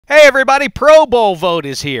Hey everybody, Pro Bowl vote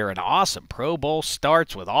is here. An awesome Pro Bowl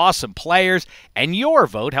starts with awesome players, and your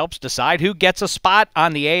vote helps decide who gets a spot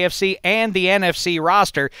on the AFC and the NFC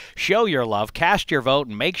roster. Show your love, cast your vote,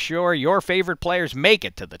 and make sure your favorite players make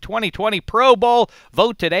it to the 2020 Pro Bowl.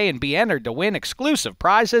 Vote today and be entered to win exclusive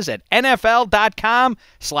prizes at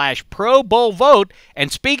NFL.com/Pro Bowl vote.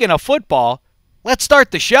 And speaking of football, let's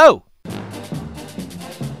start the show.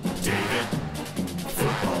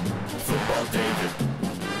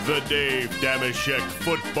 The Dave Dameshek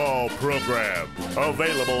Football Program.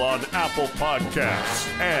 Available on Apple Podcasts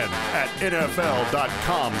and at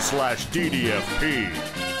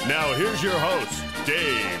NFL.com/DDFP. Now here's your host,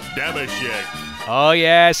 Dave Dameshek. Oh,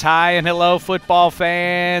 yes. Hi and hello, football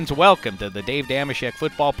fans. Welcome to the Dave Dameshek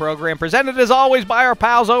Football Program, presented as always by our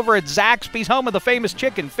pals over at Zaxby's, home of the famous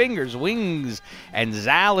chicken fingers, wings, and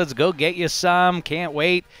salads. Go get you some. Can't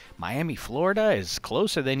wait. Miami, Florida is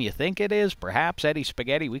closer than you think it is. Perhaps Eddie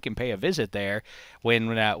Spaghetti, we can pay a visit there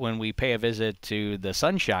when we pay a visit to the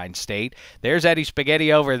Sunshine State. There's Eddie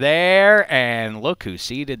Spaghetti over there, and look who's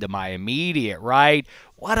seated to my immediate right.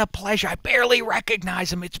 What a pleasure. I barely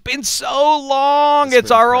recognize him. It's been so long.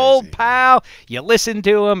 It's our old pal. You listen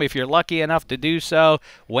to him if you're lucky enough to do so.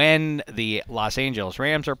 When the Los Angeles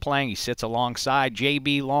Rams are playing, he sits alongside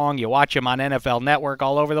J.B. Long. You watch him on NFL Network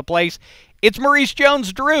all over the place. It's Maurice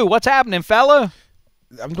Jones-Drew. What's happening, fella?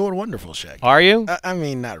 I'm doing wonderful, Shek. Are you? I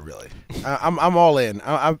mean, not really. I'm all in.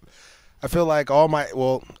 I feel like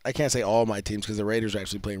I can't say all my teams because the Raiders are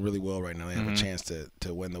actually playing really well right now. They have a chance to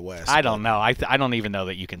win the West. I don't know. I don't even know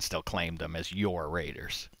that you can still claim them as your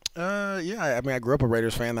Raiders. Yeah. I mean, I grew up a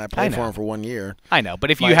Raiders fan. I played for them for 1 year. I know,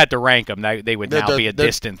 but if you had to rank them, they would now be a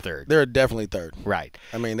distant third. They're definitely third. Right.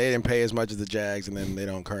 I mean, they didn't pay as much as the Jags, and then they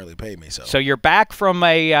don't currently pay me. So you're back from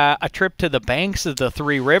a trip to the banks of the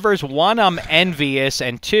Three Rivers. One, I'm envious,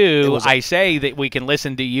 and two, I say that we can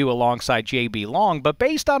listen to you alongside J.B. Long, but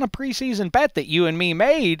based on a preseason bet that you and me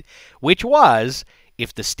made, which was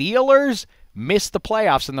if the Steelers miss the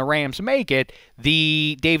playoffs and the Rams make it,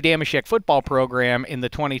 the Dave Dameshek Football Program in the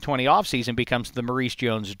 2020 offseason becomes the Maurice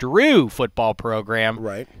Jones-Drew Football Program.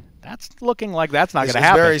 Right. That's looking like that's not going to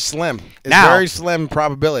happen. It's very slim. It's now, very slim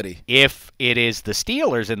probability. If it is the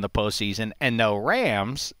Steelers in the postseason and no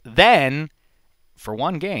Rams, then for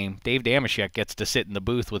one game, Dave Dameshek gets to sit in the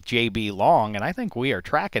booth with J.B. Long, and I think we are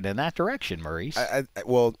tracking in that direction, Maurice.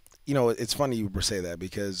 Well, you know, it's funny you say that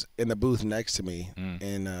because in the booth next to me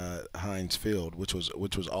in Heinz Field, which was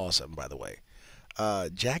awesome, by the way,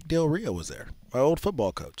 Jack Del Rio was there, my old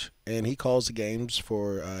football coach, and he calls the games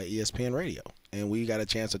for ESPN Radio, and we got a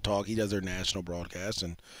chance to talk. He does their national broadcast,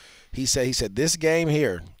 and he said this game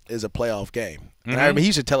here is a playoff game. And I mean,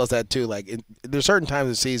 he should tell us that too. Like, there's certain times of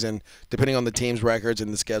the season, depending on the team's records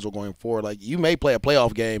and the schedule going forward, like you may play a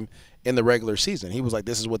playoff game in the regular season. He was like,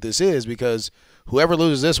 this is what this is, because whoever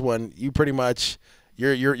loses this one, you pretty much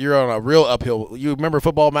you're on a real uphill. You remember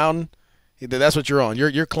Football Mountain? That's what you're on.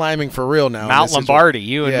 You're climbing for real now. Mount Lombardi,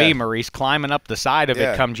 you and me, Maurice, climbing up the side of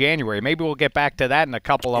it come January. Maybe we'll get back to that in a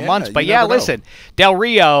couple of months. But yeah, listen, Del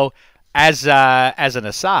Rio, as an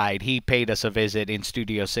aside, he paid us a visit in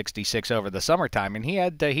Studio 66 over the summertime, and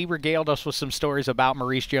he regaled us with some stories about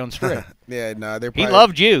Maurice Jones-Drew. He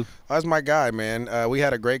loved you. That's my guy, man. We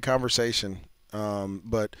had a great conversation,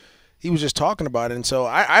 but he was just talking about it, and so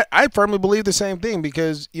I firmly believe the same thing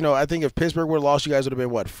because, you know, I think if Pittsburgh would have lost, you guys would have been,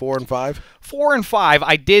 what, 4-5? 4-5.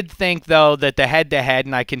 I did think, though, that the head-to-head,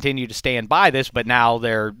 and I continue to stand by this, but now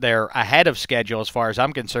they're ahead of schedule as far as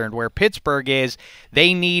I'm concerned, where Pittsburgh is,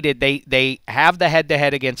 they have the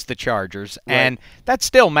head-to-head against the Chargers, and that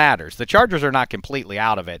still matters. The Chargers are not completely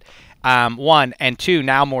out of it. One, and two,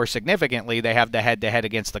 now more significantly, they have the head-to-head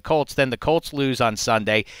against the Colts. Then the Colts lose on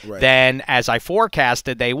Sunday. Then, as I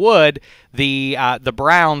forecasted they would, the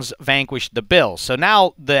Browns vanquished the Bills. So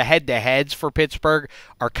now the head-to-heads for Pittsburgh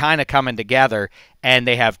are kind of coming together, and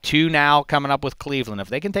they have two now coming up with Cleveland. If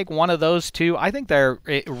they can take one of those two, I think they're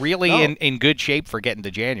really in good shape for getting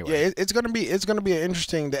to January. Yeah, it's going to be an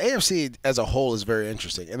interesting. The AFC as a whole is very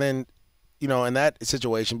interesting, and then, you know, in that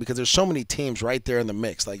situation, because there's so many teams right there in the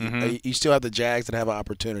mix. Like, you still have the Jags that have an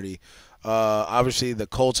opportunity. Obviously, the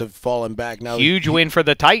Colts have fallen back now. Huge win for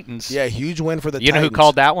the Titans. Yeah, huge win for the Titans. You know who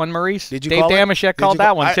called that one, Maurice? Did you Dave Dameshek called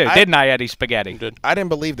that one, too. Didn't I, Eddie Spaghetti? I didn't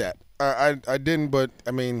believe that. I didn't, but,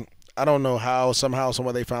 I mean, I don't know how. Somehow, some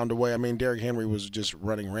way they found a way. I mean, Derrick Henry was just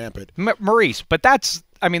running rampant. Maurice, but that's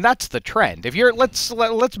the trend. If you're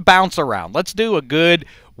let's bounce around. Let's do a good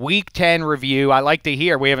Week 10 review. I like to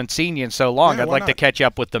hear. We haven't seen you in so long. I'd like to catch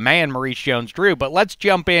up with the man, Maurice Jones-Drew. But let's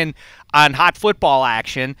jump in on hot football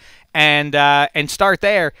action and start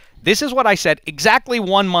there. This is what I said exactly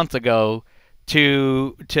 1 month ago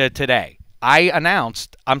to today. I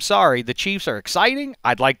announced, I'm sorry, the Chiefs are exciting.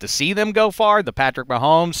 I'd like to see them go far. The Patrick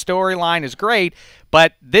Mahomes storyline is great,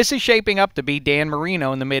 but this is shaping up to be Dan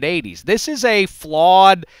Marino in the mid-'80s. This is a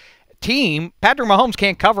flawed team. Patrick Mahomes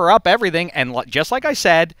can't cover up everything, and just like I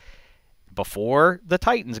said before the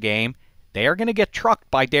Titans game, they are going to get trucked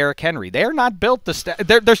by Derrick Henry. They are not built to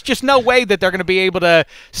there's just no way that they're going to be able to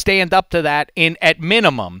stand up to that in, at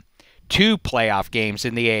minimum, 2 playoff games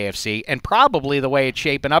in the AFC, and probably the way it's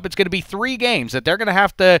shaping up, it's going to be 3 games that they're going to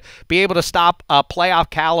have to be able to stop a playoff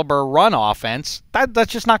caliber run offense.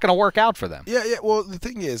 That's just not going to work out for them. Yeah. Well, the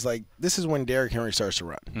thing is, like, this is when Derrick Henry starts to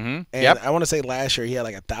run. Mm-hmm. And I want to say last year he had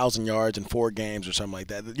like 1,000 yards in 4 games or something like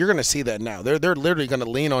that. You're going to see that now. They're literally going to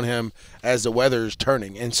lean on him as the weather is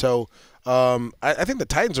turning, and so. I think the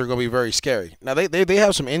Titans are going to be very scary. Now they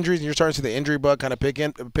have some injuries, and you're starting to see the injury bug kind of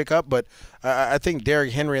pick up. But I think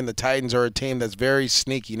Derrick Henry and the Titans are a team that's very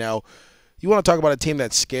sneaky. Now, you want to talk about a team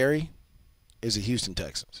that's scary? Is the Houston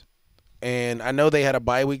Texans. And I know they had a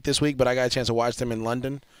bye week this week, but I got a chance to watch them in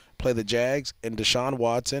London play the Jags, and Deshaun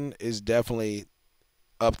Watson is definitely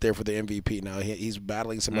up there for the MVP. Now he's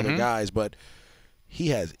battling some other guys, but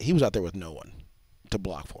he was out there with no one to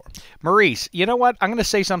block for him. Maurice, you know what? I'm going to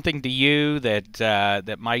say something to you that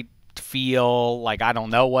that might feel like I don't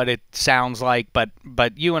know what it sounds like, but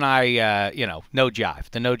you and I, no jive.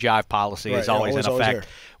 The no jive policy is always in effect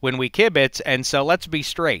when we kibitz, and so let's be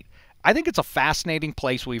straight. I think it's a fascinating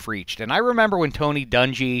place we've reached. And I remember when Tony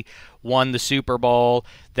Dungy won the Super Bowl,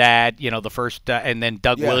 that, the first, and then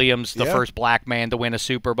Doug Williams, the first black man to win a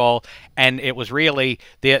Super Bowl. And it was really,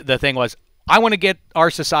 the thing was, I want to get our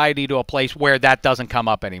society to a place where that doesn't come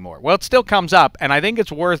up anymore. Well, it still comes up, and I think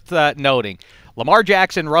it's worth noting. Lamar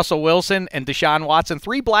Jackson, Russell Wilson, and Deshaun Watson,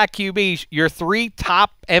 3 black QBs, your 3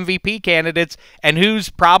 top MVP candidates, and who's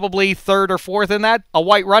probably 3rd or 4th in that? A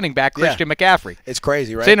white running back, Christian McCaffrey. It's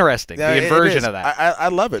crazy, right? It's interesting, the inversion of that. I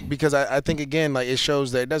love it because I think, again, like, it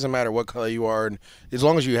shows that it doesn't matter what color you are, and as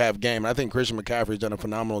long as you have game. I think Christian McCaffrey's done a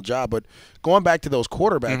phenomenal job. But going back to those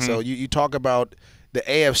quarterbacks, though, you talk about the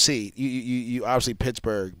AFC, you obviously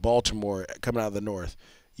Pittsburgh, Baltimore coming out of the North.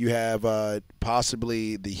 You have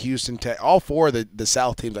possibly the Houston all 4 of the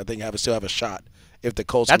South teams, I think, still have a shot if the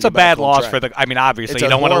Colts. That's a bad loss for the. I mean, obviously, you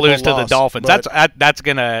don't want to lose to the Dolphins. That's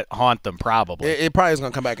going to haunt them probably. It probably is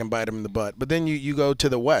going to come back and bite them in the butt. But then you go to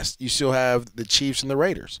the West. You still have the Chiefs and the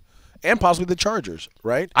Raiders. And possibly the Chargers,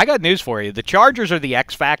 right? I got news for you. The Chargers are the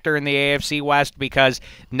X factor in the AFC West because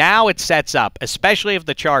now it sets up, especially if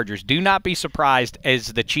the Chargers, do not be surprised as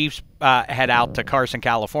the Chiefs head out to Carson,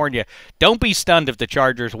 California. Don't be stunned if the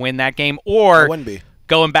Chargers win that game or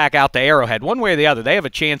going back out to Arrowhead. One way or the other, they have a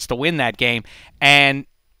chance to win that game. And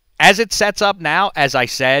as it sets up now, as I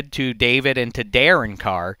said to David and to Darren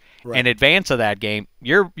Carr, in advance of that game,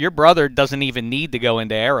 your brother doesn't even need to go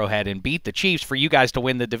into Arrowhead and beat the Chiefs for you guys to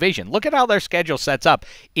win the division. Look at how their schedule sets up.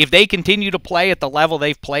 If they continue to play at the level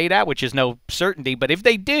they've played at, which is no certainty, but if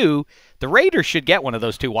they do, the Raiders should get one of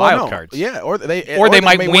those 2 wild cards. Yeah, or they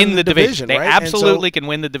might win the division. They absolutely can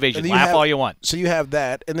win the division. Laugh all you want. So you have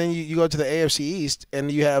that, and then you go to the AFC East,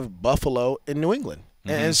 and you have Buffalo and New England.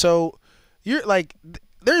 And so you're like –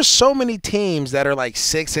 there's so many teams that are like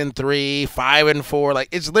 6-3, 5-4. Like,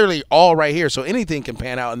 it's literally all right here. So anything can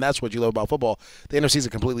pan out, and that's what you love about football. The NFC is a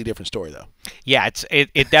completely different story, though. Yeah,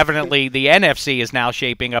 it definitely. The NFC is now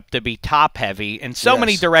shaping up to be top heavy in so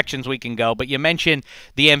many directions we can go. But you mentioned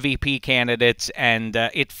the MVP candidates, and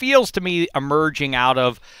it feels to me emerging out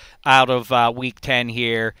of Week 10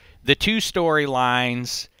 here. The 2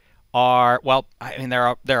 storylines are, well, I mean,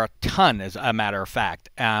 there are a ton, as a matter of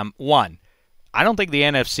fact. One. I don't think the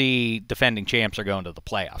NFC defending champs are going to the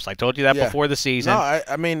playoffs. I told you that before the season. No,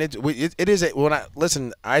 I mean it is.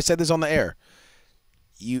 Listen, I said this on the air.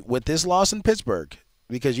 With this loss in Pittsburgh,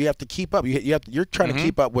 because you have to keep up. You're trying to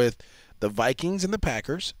keep up with the Vikings and the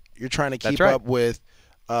Packers. You're trying to keep up with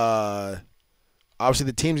obviously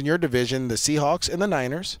the teams in your division, the Seahawks and the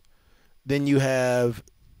Niners. Then you have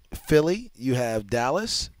Philly. You have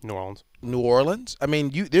Dallas, New Orleans. I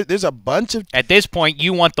mean, there's a bunch of. At this point,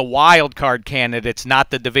 you want the wild card candidates,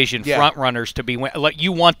 not the division front runners, to be.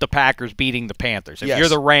 You want the Packers beating the Panthers. If you're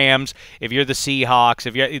the Rams, if you're the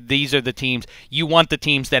Seahawks, these are the teams. You want the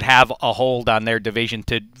teams that have a hold on their division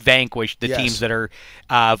to vanquish the teams that are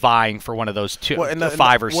vying for one of those 5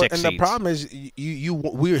 or 6 seeds. And the problem is,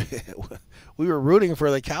 we were rooting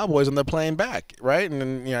for the Cowboys on the plane back, right? And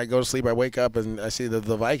then I go to sleep, I wake up, and I see that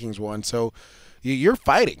the Vikings won. So. You're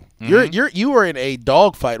fighting. You are in a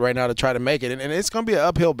dogfight right now to try to make it, and it's going to be an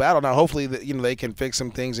uphill battle. Now, hopefully, they can fix some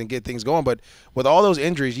things and get things going. But with all those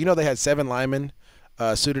injuries, they had 7 linemen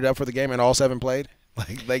suited up for the game, and all 7 played.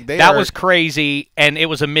 That was crazy, and it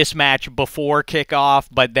was a mismatch before kickoff,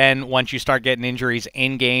 but then once you start getting injuries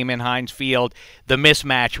in-game in Heinz Field, the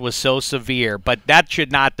mismatch was so severe, but that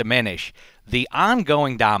should not diminish the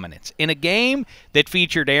ongoing dominance in a game that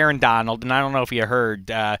featured Aaron Donald, and I don't know if you heard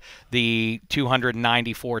the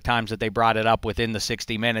 294 times that they brought it up within the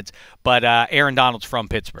 60 minutes, but Aaron Donald's from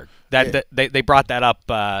Pittsburgh. They brought that up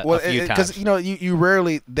a few times. Because you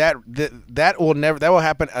rarely that will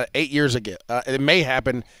happen 8 years ago. It may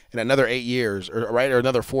happen in another 8 years, or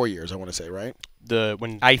another 4 years. I want to say, right?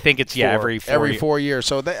 I think it's every 4 years.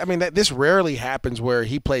 So this rarely happens where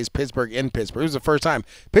he plays Pittsburgh in Pittsburgh. It was the first time.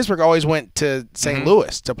 Pittsburgh always went to St.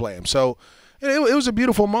 Louis to play him. So it was a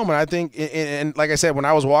beautiful moment, I think. And like I said, when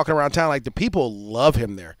I was walking around town, the people love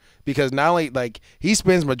him there because not only he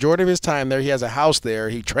spends majority of his time there, he has a house there,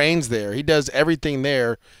 he trains there, he does everything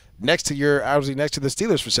there. Next to the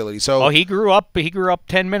Steelers facility. So he grew up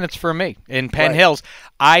 10 minutes from me in Penn Hills.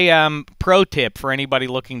 Pro tip for anybody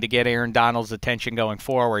looking to get Aaron Donald's attention going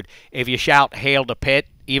forward, if you shout "Hail to Pitt,"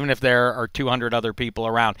 even if there are 200 other people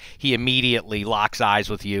around, he immediately locks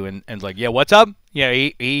eyes with you and is like, "Yeah, what's up?" Yeah,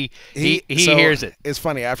 he hears it. It's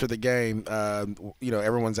funny after the game,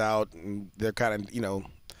 everyone's out and they're kind of,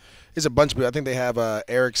 it's a bunch of people. I think they have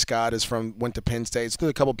Eric Scott went to Penn State. So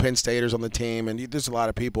there's a couple Penn Staters on the team, and there's a lot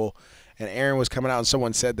of people. And Aaron was coming out, and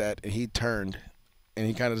someone said that, and he turned, and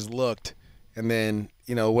he kind of just looked, and then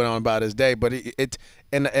went on about his day. But it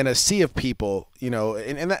in a sea of people,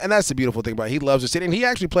 and that's the beautiful thing about it. He loves the city, and he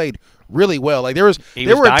actually played really well. There were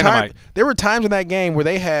times in that game where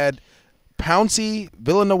they had Pouncey,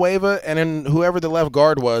 Villanueva, and then whoever the left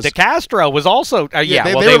guard was. DeCastro was also they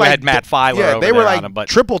had Matt Filer over they were on him, but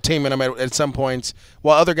triple teaming him at some points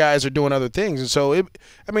while other guys are doing other things. And so it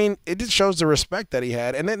just shows the respect that he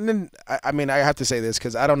had. And then I have to say this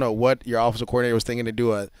because I don't know what your offensive coordinator was thinking to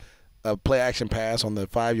do a play action pass on the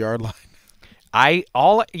 5-yard line.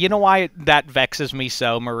 You know why that vexes me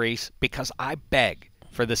so, Maurice? Because I beg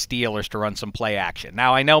for the Steelers to run some play action.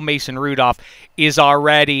 Now, I know Mason Rudolph is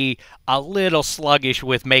already a little sluggish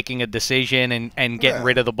with making a decision and getting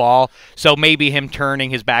rid of the ball, so maybe him turning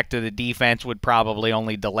his back to the defense would probably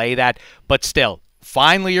only delay that. But still,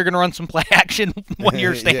 finally you're going to run some play action when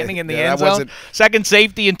you're standing in the end zone. Second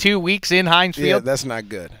safety in 2 weeks in Heinz Field. Yeah, that's not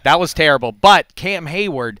good. That was terrible. But Cam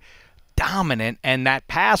Hayward, dominant, and that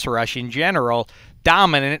pass rush in general,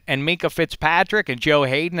 dominant, and Minka Fitzpatrick and Joe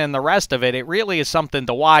Hayden and the rest of it, it really is something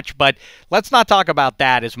to watch. But let's not talk about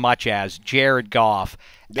that as much as Jared Goff.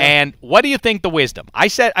 Yeah. And what do you think the wisdom? I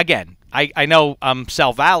said, again, I know I'm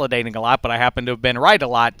self-validating a lot, but I happen to have been right a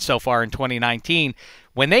lot so far in 2019.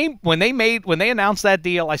 When they announced that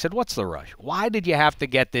deal, I said, what's the rush? Why did you have to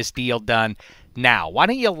get this deal done now? Why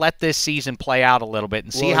don't you let this season play out a little bit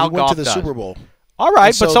and see how Goff does? He went to the Super Bowl. All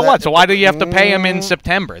right, but so what? So why do you have to pay him in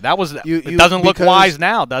September? It doesn't look wise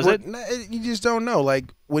now, does it? You just don't know.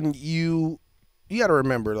 When you got to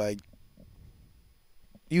remember,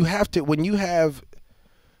 you have to when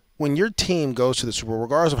your team goes to the Super Bowl,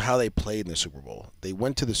 regardless of how they played in the Super Bowl, they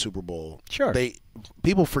went to the Super Bowl. Sure.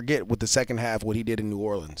 People forget with the second half what he did in New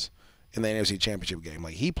Orleans in the NFC Championship game.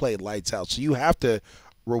 He played lights out. So you have to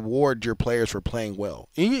reward your players for playing well.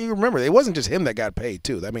 You remember, it wasn't just him that got paid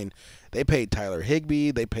too. They paid Tyler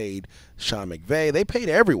Higbee, they paid Sean McVay, they paid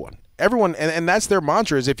everyone. And that's their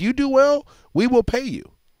mantra is if you do well, we will pay you.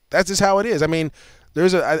 That's just how it is.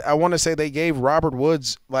 I want to say they gave Robert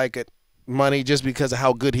Woods money just because of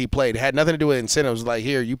how good he played. It had nothing to do with incentives.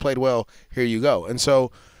 Here, you played well, here you go. And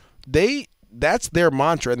so that's their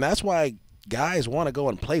mantra, and that's why guys want to go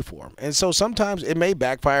and play for them. And so sometimes it may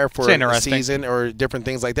backfire for a season or different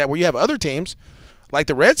things like that, where you have other teams like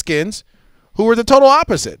the Redskins who are the total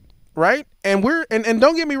opposite, right? And and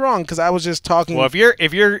don't get me wrong, because I was just talking. Well, if you're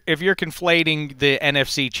conflating the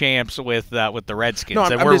NFC champs with the Redskins,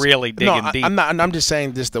 then we're really digging deep. I'm just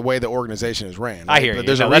saying just the way the organization is ran. Right? I hear you.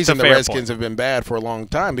 There's a reason the Redskins have been bad for a long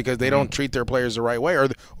time because they don't treat their players the right way,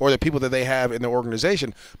 or the people that they have in the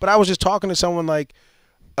organization. But I was just talking to someone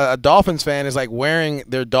a Dolphins fan is wearing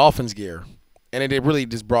their Dolphins gear, and it really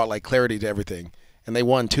just brought clarity to everything. And they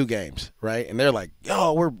won 2 games, right? And they're like,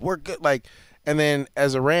 "Yo, we're good." And then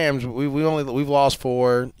as the Rams, we've lost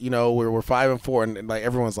 4. We're 5-4, and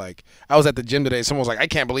everyone's like, I was at the gym today. Someone was like, "I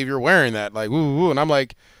can't believe you're wearing that." Woo, and I'm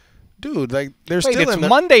like, dude, they're still in there. It's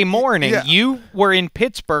Monday morning. Yeah. You were in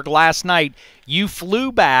Pittsburgh last night. You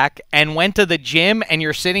flew back and went to the gym, and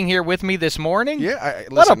you're sitting here with me this morning. Yeah,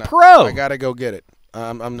 what a pro! I gotta go get it.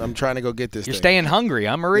 I'm trying to go get this. You're staying hungry,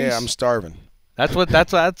 huh, Maurice? Yeah, I'm starving. That's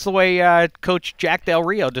the way Coach Jack Del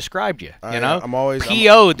Rio described you. You know, I'm always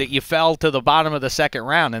PO'd that you fell to the bottom of the second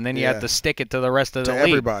round, and then you had to stick it to the rest of the league.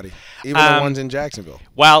 Everybody, even the ones in Jacksonville.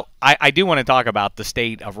 Well, I do want to talk about the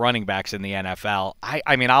state of running backs in the NFL.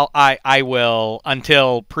 I mean, I will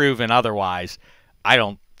until proven otherwise. I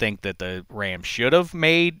don't think that the Rams should have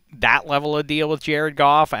made that level of deal with Jared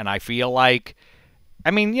Goff, and I feel like, I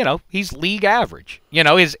mean, you know, he's league average. You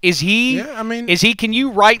know, is he? Yeah, I mean, is he? Can you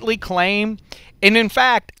rightly claim? And in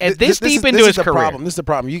fact, at this deep into his career, this is the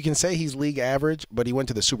problem. You can say he's league average, but he went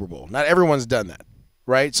to the Super Bowl. Not everyone's done that,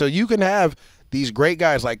 right? So you can have these great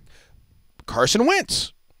guys like Carson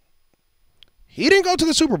Wentz. He didn't go to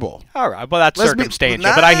the Super Bowl. All right, well that's circumstantial,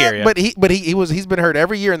 but I hear you. But he's been hurt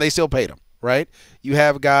every year, and they still paid him, right? You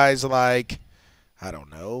have guys like, I don't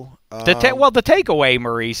know. The takeaway,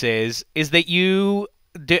 Maurice, is that you.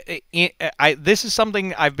 This is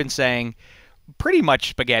something I've been saying. Pretty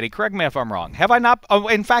much, Spaghetti. Correct me if I'm wrong. Have I not? Oh,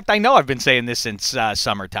 in fact, I know I've been saying this since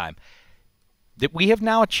summertime. That we have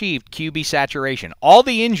now achieved QB saturation. All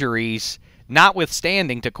the injuries,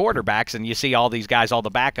 notwithstanding to quarterbacks, and you see all these guys, all the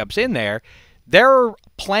backups in there. There are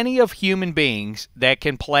plenty of human beings that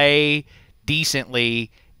can play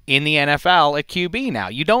decently in the NFL at QB now.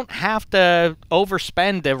 You don't have to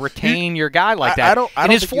overspend to retain your guy like that.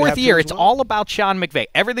 In his fourth year, it's all about Sean McVay.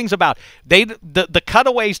 Everything's about the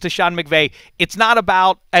cutaways to Sean McVay. It's not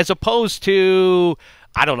about, as opposed to,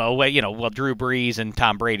 I don't know, Drew Brees and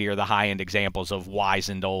Tom Brady are the high-end examples of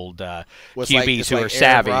wizened old QBs who are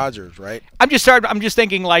savvy. Aaron Rodgers, right? I'm just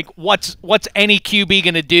thinking, like, what's any QB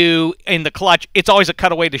going to do in the clutch? It's always a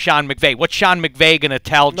cutaway to Sean McVay. What's Sean McVay going to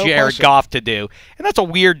tell Jared Goff to do? And that's a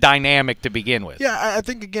weird dynamic to begin with. Yeah, I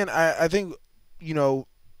think, again, I think,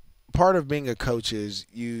 part of being a coach is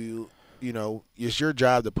it's your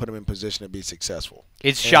job to put him in position to be successful.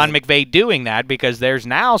 Is Sean McVay doing that? Because there's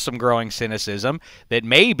now some growing cynicism that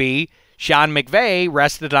maybe Sean McVay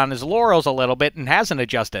rested on his laurels a little bit and hasn't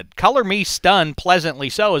adjusted. Color me stunned, pleasantly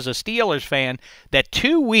so, as a Steelers fan, that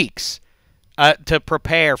 2 weeks to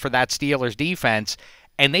prepare for that Steelers defense,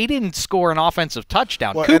 and they didn't score an offensive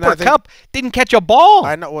touchdown. Cooper Kupp didn't catch a ball.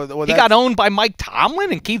 I know. Well, he got owned by Mike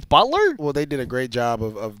Tomlin and Keith Butler. Well, they did a great job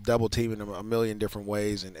of double-teaming him a million different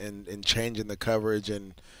ways and changing the coverage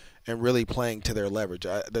and really playing to their leverage.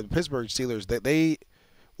 The Pittsburgh Steelers,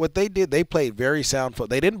 they played very sound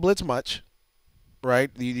football. They didn't blitz much,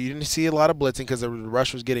 right? You didn't see a lot of blitzing because the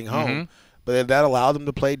rush was getting home. Mm-hmm. But that allowed them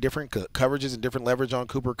to play different coverages and different leverage on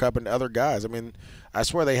Cooper Kupp and other guys. I mean, I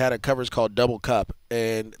swear they had a coverage called Double Kupp,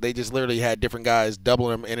 and they just literally had different guys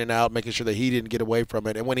doubling him in and out, making sure that he didn't get away from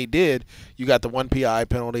it. And when he did, you got the 1 PI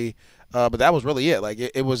penalty. But that was really it. Like,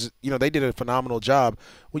 it was, they did a phenomenal job.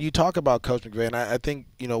 When you talk about Coach McVay, and I think,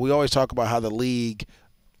 we always talk about how the league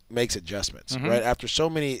makes adjustments, mm-hmm. right? After so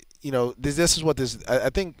many, this is what this, I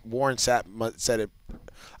think Warren Sapp said it.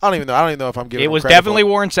 I don't even know if I'm giving him credit. It was definitely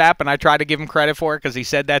Warren Sapp, and I try to give him credit for it because he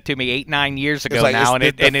said that to me 8-9 years ago now, and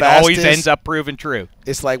it always ends up proving true.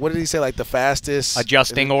 It's like, what did he say? Like the fastest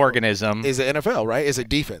adjusting organism is the NFL, right? Is a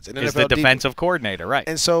defense. Is the defensive coordinator, right?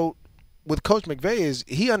 And so with Coach McVay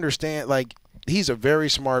he understands, like, he's a very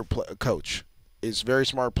smart coach. He's a very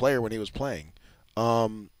smart player when he was playing,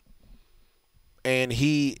 and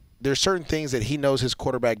there's certain things that he knows his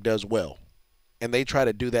quarterback does well. And they try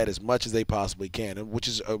to do that as much as they possibly can, which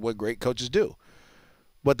is what great coaches do.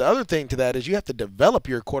 But the other thing to that is you have to develop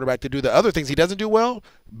your quarterback to do the other things he doesn't do well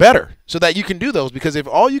better so that you can do those. Because if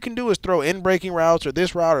all you can do is throw in-breaking routes or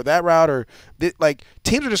this route or that route, or like,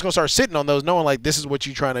 teams are just going to start sitting on those knowing, like, this is what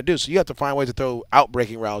you're trying to do. So you have to find ways to throw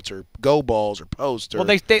out-breaking routes or go balls or posts. Well,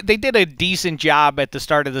 they did a decent job at the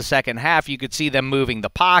start of the second half. You could see them moving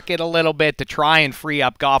the pocket a little bit to try and free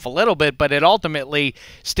up Goff a little bit, but it ultimately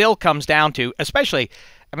still comes down to, especially –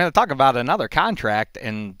 I'm going to talk about another contract,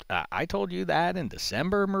 and I told you that in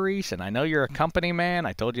December, Maurice, and I know you're a company man.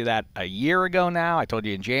 I told you that a year ago now. I told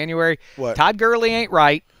you in January. What? Todd Gurley ain't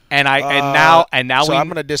right, and now so I'm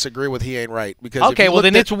going to disagree with he ain't right because okay, well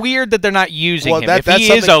then it's weird that they're not using him. If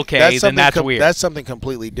he is okay, then that's weird. That's something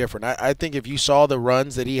completely different. I think if you saw the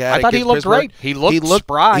runs that he had, I thought he looked great. He looked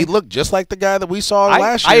spry. He looked just like the guy that we saw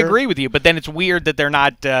last year. I agree with you, but then it's weird that they're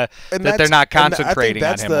not concentrating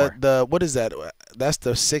on him more. What is that? That's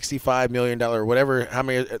the $65 million or whatever. How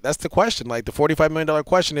many? That's the question. Like the $45 million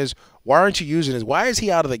question is, why aren't you using this? Why is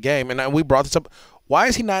he out of the game? And we brought this up. Why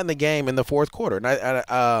is he not in the game in the fourth quarter? And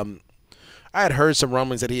I had heard some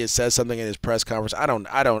rumblings that he had said something in his press conference.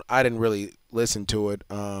 I didn't really listen to it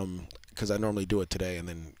because I normally do it today and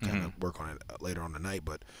then kind of work on it later on the night.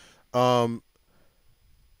 But in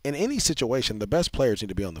any situation, the best players need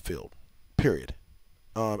to be on the field. Period.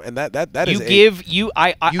 And that you is give you I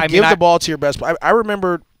you I give mean, the ball to your best player. I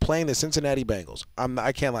remember playing the Cincinnati Bengals.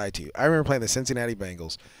 I can't lie to you. I remember playing the Cincinnati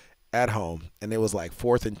Bengals at home, and it was like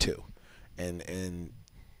 4th and 2, and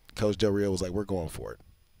Coach Del Rio was like, "We're going for it,"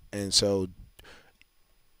 and so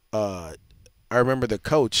I remember the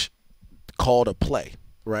coach called a play,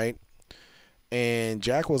 right, and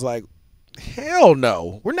Jack was like, "Hell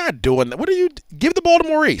no, we're not doing that. What are you? Give the ball to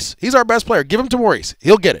Maurice. He's our best player. Give him to Maurice.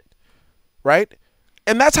 He'll get it." Right?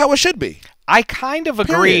 And that's how it should be. I kind of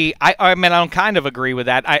agree. I mean, I don't kind of agree with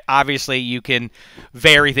that. Obviously, you can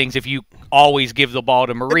vary things. If you always give the ball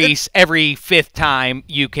to Maurice, every 5th time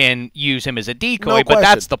you can use him as a decoy, but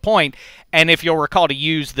that's the point. And if you'll recall, to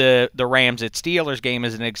use the Rams at Steelers game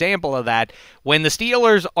as an example of that, when the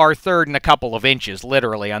Steelers are 3rd and a couple of inches,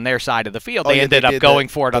 literally, on their side of the field, they ended up going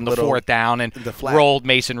for it on the 4th down and rolled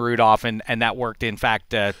Mason Rudolph, and that worked, in fact,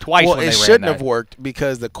 twice when they ran that. Well, it shouldn't have worked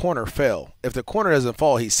because the corner fell. If the corner doesn't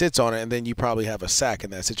fall, he sits on it, and then you probably have a sack in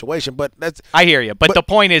that situation. But that's I hear you. But the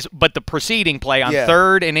point is, the preceding play on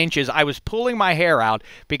 3rd and inches, I was pulling my hair out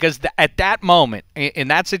because at that moment, in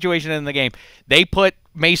that situation in the game, they put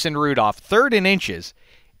Mason Rudolph 3rd and inches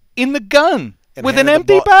in the gun with an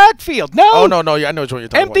empty backfield. No. Oh, no. Yeah, I know what you're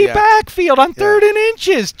talking empty about. Empty backfield on 3rd and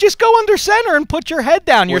inches. Just go under center and put your head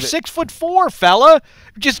down. You're 6'4", fella.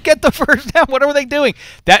 Just get the first down. What are they doing?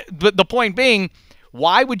 But the point being,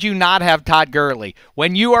 why would you not have Todd Gurley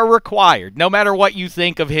when you are required, no matter what you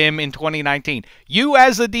think of him in 2019, you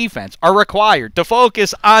as a defense are required to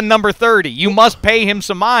focus on number 30. You must pay him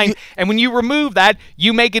some mind, and when you remove that,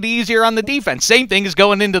 you make it easier on the defense. Same thing as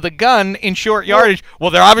going into the gun in short yardage. Well,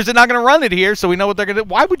 they're obviously not going to run it here, so we know what they're going to do.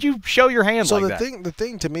 Why would you show your hand like that? So the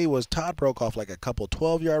thing to me was Todd broke off like a couple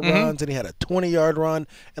 12-yard runs, and he had a 20-yard run,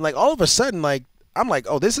 and like all of a sudden, like I'm like,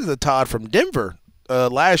 oh, this is a Todd from Denver.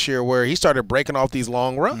 Last year where he started breaking off these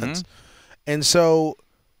long runs. And so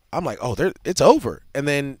I'm like, oh, it's over. And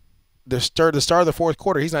then the start of the 4th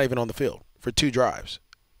quarter, he's not even on the field for 2 drives.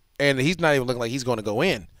 And he's not even looking like he's going to go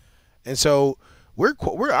in. And so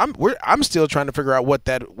I'm still trying to figure out what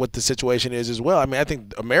the situation is as well. I mean, I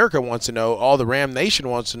think America wants to know, all the Ram Nation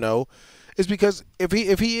wants to know, is because if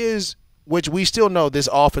he is, which we still know this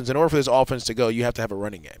offense, in order for this offense to go, you have to have a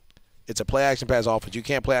running game. It's a play-action pass offense. You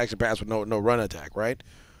can't play-action pass with no run attack, right?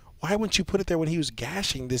 Why wouldn't you put it there when he was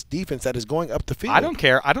gashing this defense that is going up the field? I don't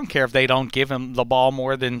care. I don't care if they don't give him the ball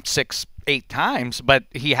more than 6, 8 times, but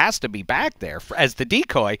he has to be back there as the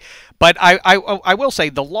decoy. But I will say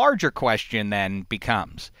the larger question then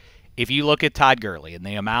becomes, if you look at Todd Gurley and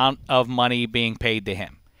the amount of money being paid to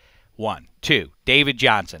him, 1. 2, David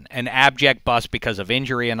Johnson, an abject bust because of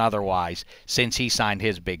injury and otherwise since he signed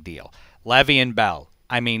his big deal. Le'Veon Bell,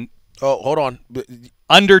 I mean – oh, hold on.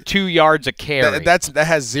 Under 2 yards a carry. That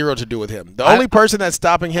has zero to do with him. The only person that's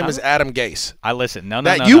stopping him is Adam Gase. No.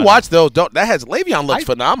 You watch those. Le'Veon looks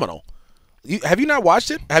phenomenal. Have you not watched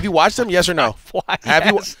it? Have you watched him? Yes or no?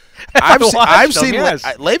 Yes. I've seen. Yes.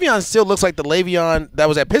 Le'Veon still looks like the Le'Veon that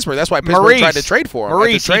was at Pittsburgh. That's why Pittsburgh tried to trade for him.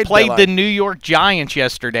 Maurice, he played the New York Giants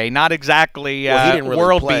yesterday. Not exactly he didn't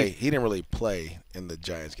really play. He didn't really play in the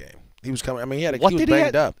Giants game. He was coming. I mean, he was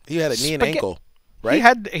banged up. He had a knee and ankle.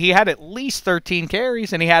 Right? He had at least 13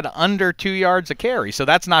 carries, and he had under 2 yards a carry, so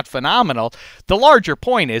that's not phenomenal. The larger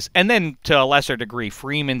point is, and then to a lesser degree,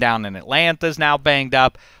 Freeman down in Atlanta is now banged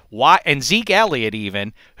up. Why? And Zeke Elliott,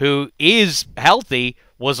 even, who is healthy,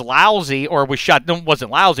 was lousy, or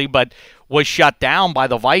wasn't lousy, but was shut down by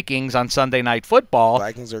the Vikings on Sunday Night Football.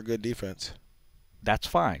 Vikings are a good defense. That's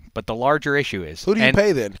fine, but the larger issue is, who do you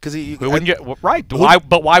pay then? Because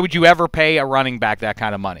why would you ever pay a running back that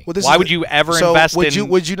kind of money? Why would you ever invest in?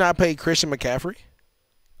 Would you not pay Christian McCaffrey?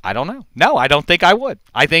 I don't know. No, I don't think I would.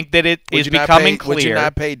 I think that it is becoming clear. Would you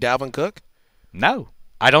not pay Dalvin Cook? No,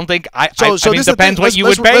 I don't think. I mean, it depends what you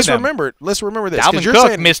would pay them. Let's remember this. Dalvin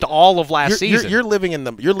Cook missed all of last season. You're living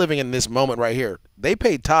in this moment right here. They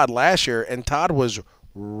paid Todd last year, and Todd was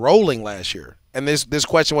rolling last year. And this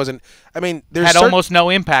question wasn't. I mean, there's almost no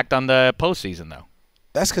impact on the postseason though.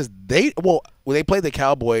 That's because when they played the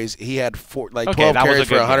Cowboys, he had 12 carries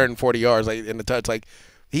for 140 yards, like in the touch. Like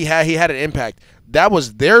he had an impact. That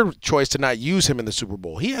was their choice to not use him in the Super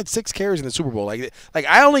Bowl. He had 6 carries in the Super Bowl. Like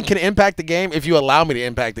I only can impact the game if you allow me to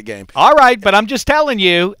impact the game. All right, but I'm just telling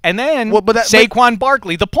you. And then Saquon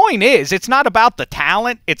Barkley. The point is, it's not about the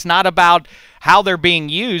talent. It's not about how they're being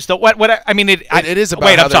used. It is about.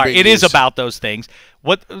 Wait, I'm sorry. It is about those things.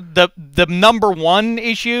 What the number one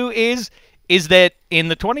issue is that in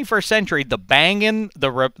the 21st century, the banging,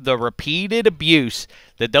 the repeated abuse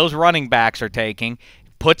that those running backs are taking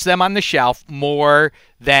puts them on the shelf more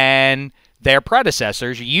than their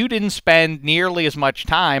predecessors. You didn't spend nearly as much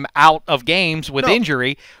time out of games with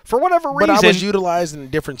injury for whatever reason. But I was utilized in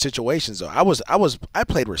different situations, though. I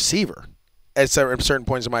played receiver at certain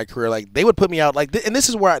points in my career. Like, they would put me out, like, and this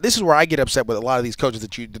is where I get upset with a lot of these coaches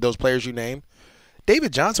those players you name.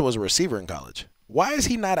 David Johnson was a receiver in college. Why is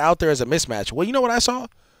he not out there as a mismatch? Well, you know what I saw?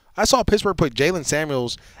 I saw Pittsburgh put Jalen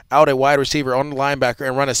Samuels out at wide receiver on the linebacker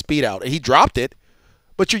and run a speed out. He dropped it,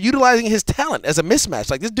 but you're utilizing his talent as a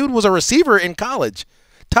mismatch. Like, this dude was a receiver in college.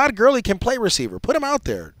 Todd Gurley can play receiver. Put him out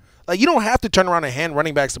there. Like, you don't have to turn around and hand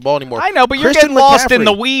running backs the ball anymore. I know, but you're getting lost in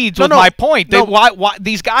the weeds with my point. Why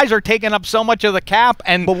these guys are taking up so much of the cap,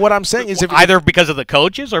 but what I'm saying is, either because of the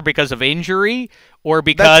coaches or because of injury or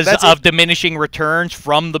because of diminishing returns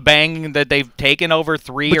from the banging that they've taken over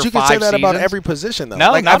 3 or 5 seasons. But you can say that about every position, though.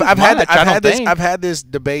 No, like, not I've had this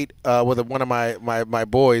debate with one of my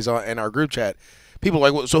boys in our group chat. People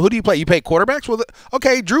are like, well, so who do you play? You play quarterbacks? Well,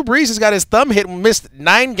 okay, Drew Brees has got his thumb hit and missed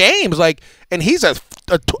 9 games. Like, and he's a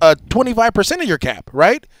 25% of your cap,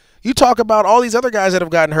 right? You talk about all these other guys that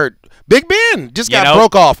have gotten hurt. Big Ben just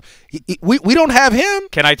broke off. We don't have him.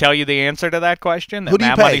 Can I tell you the answer to that question that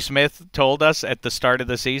Matt Money Smith told us at the start of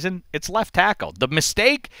the season? It's left tackle. The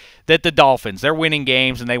mistake that the Dolphins, they're winning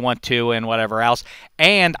games and they want to and whatever else.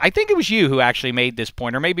 And I think it was you who actually made this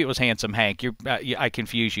point, or maybe it was Handsome Hank. I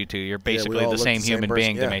confuse you two. You're basically the same human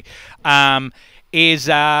being to me.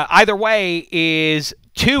 Either way is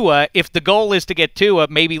Tua, if the goal is to get Tua,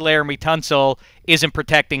 maybe Laramie Tunsil isn't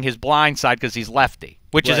protecting his blind side because he's lefty,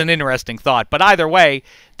 which is an interesting thought. But either way,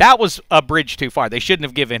 that was a bridge too far. They shouldn't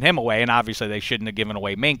have given him away, and obviously they shouldn't have given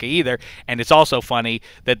away Minka either. And it's also funny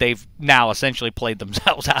that they've now essentially played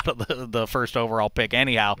themselves out of the first overall pick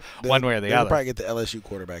anyhow, one way or the other. They'll probably get the LSU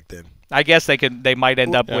quarterback then. I guess they might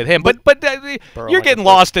end up with him, but you're getting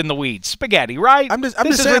lost in the weeds, Spaghetti, right? I'm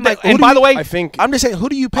just saying. Like, and by the way, I'm just saying, who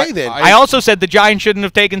do you pay then? I also said the Giants shouldn't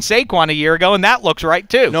have taken Saquon a year ago, and that looks right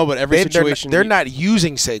too. No, but every situation they're not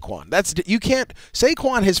using Saquon. You can't.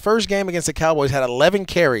 Saquon, his first game against the Cowboys, had 11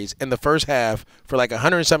 carries in the first half for like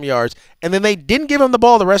 100-some yards, and then they didn't give him the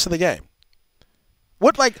ball the rest of the game.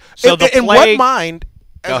 What in what mind?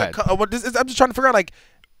 I'm just trying to figure out, like,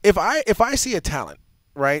 if I see a talent.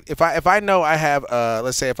 Right, if I know I have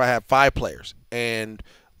let's say if I have 5 players, and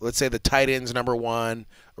let's say the tight ends number 1,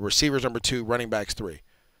 receivers number 2, running backs 3,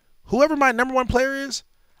 whoever my number 1 player is,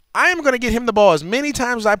 I am going to get him the ball as many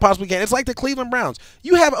times as I possibly can. It's like the Cleveland Browns.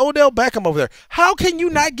 You have Odell Beckham over there. How can you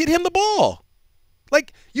not get him the ball?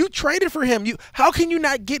 Like, you traded for him. How can you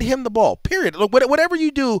not get him the ball? Period. Look, whatever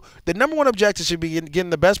you do, the number 1 objective should be getting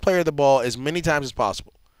the best player the ball as many times as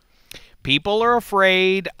possible. People are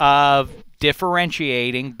afraid of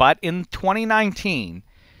differentiating, but in 2019,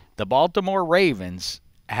 the Baltimore Ravens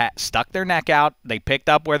stuck their neck out. They picked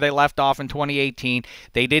up where they left off in 2018.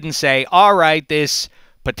 They didn't say, all right, this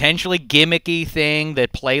potentially gimmicky thing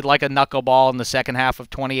that played like a knuckleball in the second half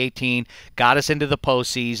of 2018 got us into the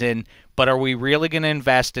postseason, but are we really going to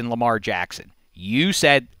invest in Lamar Jackson? You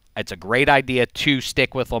said it's a great idea to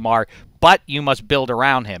stick with Lamar, but you must build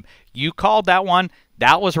around him. You called that one.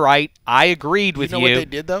 That was right. I agreed with you. You know what they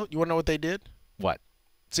did, though? You want to know what they did? What?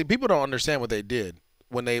 See, people don't understand what they did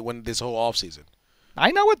when this whole offseason. I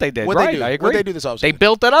know what they did. What right, they do? I agree. What they do this offseason? They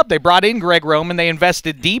built it up. They brought in Greg Roman. They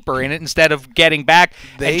invested deeper in it instead of getting back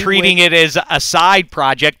and treating it as a side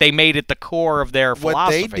project. They made it the core of their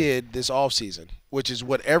philosophy. What they did this offseason, which is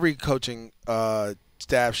what every coaching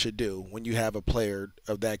staff should do when you have a player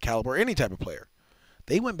of that caliber, any type of player.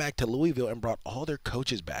 They went back to Louisville and brought all their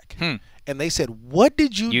coaches back. And they said, what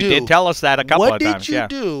did you do? You did tell us that a couple of times. What did you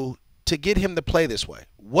do to get him to play this way?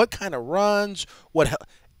 What kind of runs? What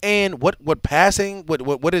passing? What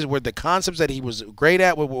were the concepts that he was great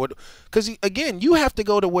at? Because, again, you have to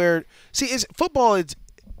go to where – see, football,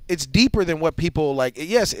 it's deeper than what people like.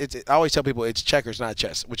 Yes, I always tell people it's checkers, not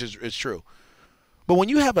chess, which is true. But when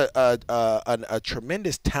you have a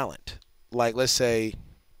tremendous talent, like let's say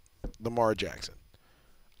Lamar Jackson,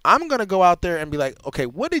 I'm going to go out there and be like, okay,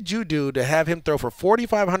 what did you do to have him throw for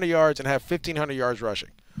 4,500 yards and have 1,500 yards rushing?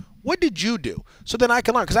 What did you do? So then I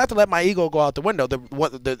can learn, because I have to let my ego go out the window.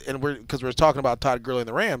 Because we're talking about Todd Gurley and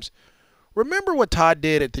the Rams. Remember what Todd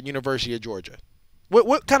did at the University of Georgia?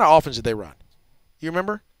 What kind of offense did they run? You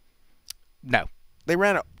remember? No. They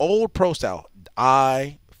ran an old pro style.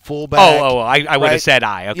 Fullback. I would have said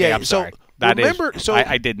I. Okay, yeah, I'm sorry. I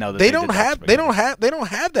did know that they don't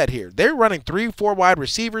have that here. They're running 3-4 wide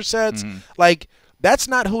receiver sets. Like, that's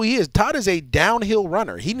not who he is. Todd is a downhill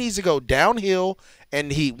runner. He needs to go downhill,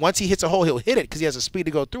 and once he hits a hole, he'll hit it because he has the speed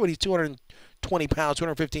to go through it. He's 220 pounds,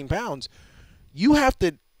 215 pounds. You have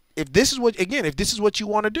to if this is what you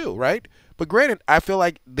want to do, right? But granted, I feel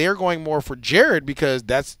like they're going more for Jared because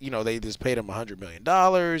that's, they just paid him $100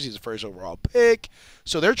 million. He's the first overall pick.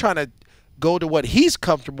 So they're trying to go to what he's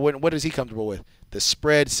comfortable with. What is he comfortable with? The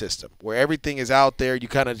spread system, where everything is out there. You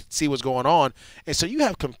kind of see what's going on. And so you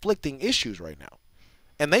have conflicting issues right now.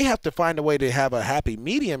 And they have to find a way to have a happy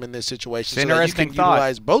medium in this situation so that you can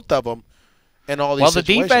utilize both of them. And all these the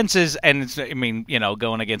defense is, and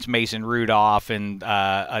going against Mason Rudolph and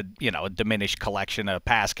a diminished collection of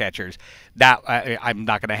pass catchers. That I'm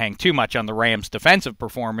not going to hang too much on the Rams' defensive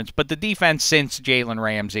performance, but the defense since Jalen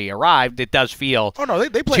Ramsey arrived, it does feel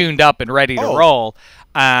they tuned up and ready to roll.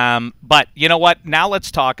 But you know what? Now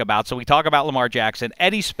let's talk about. So we talk about Lamar Jackson,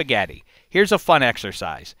 Eddie Spaghetti. Here's a fun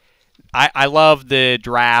exercise. I love the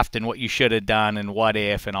draft and what you should have done and what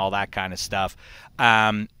if and all that kind of stuff.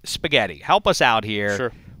 Spaghetti, help us out here.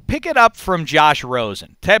 Sure. Pick it up from Josh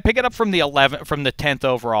Rosen. Pick it up from the 10th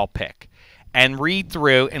overall pick, and read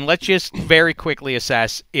through. And let's just very quickly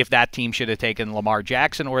assess if that team should have taken Lamar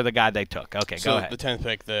Jackson or the guy they took. Okay, go ahead. The 10th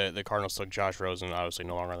pick, the Cardinals took Josh Rosen. Obviously,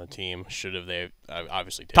 no longer on the team. Should have they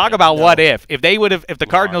obviously taken talk about what if they would have if the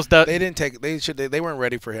Cardinals they didn't take they weren't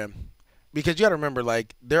ready for him. Because you got to remember,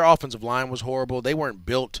 like, their offensive line was horrible. They weren't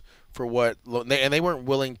built for they weren't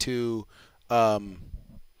willing to, and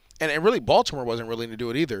really Baltimore wasn't willing to do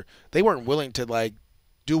it either. They weren't willing to, like,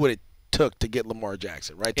 do what it took to get Lamar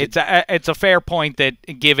Jackson, right? It's a fair point that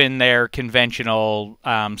given their conventional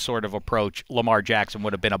sort of approach, Lamar Jackson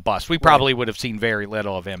would have been a bust. We probably would have seen very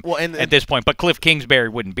little of him at this point. But Cliff Kingsbury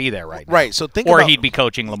wouldn't be there right now. Right. So he'd be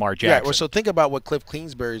coaching Lamar Jackson. Yeah. So think about what Cliff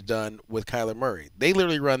Kingsbury's done with Kyler Murray. They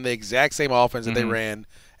literally run the exact same offense that they ran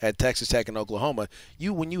at Texas Tech and Oklahoma.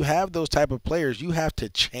 When you have those type of players, you have to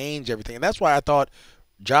change everything, and that's why I thought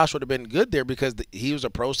Josh would have been good there because he was a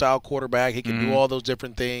pro-style quarterback. He could do all those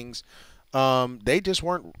different things. They just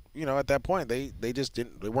weren't, at that point, they just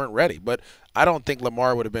didn't. They weren't ready. But I don't think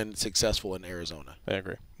Lamar would have been successful in Arizona. I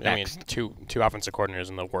agree. I mean, two offensive coordinators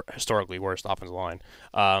in the historically worst offensive line.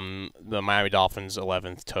 The Miami Dolphins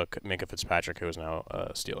 11th took Minkah Fitzpatrick, who is now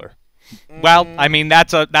a Steeler. Well, I mean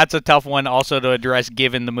that's a tough one also to address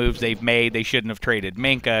given the moves they've made. They shouldn't have traded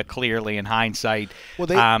Minkah. Clearly, in hindsight,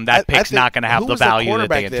 that pick's not going to have the value that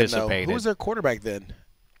they anticipated. Who was their quarterback then?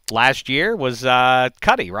 Last year was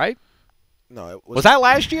Cuddy, right? No, was that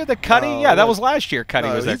last year? The Cuddy? Yeah, that was last year. Cuddy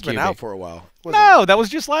was their QB. He's been out for a while. No, that was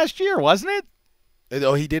just last year, wasn't it?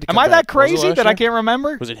 Oh, he did. Am I that crazy that I can't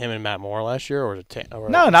remember? Was it him and Matt Moore last year, or was it?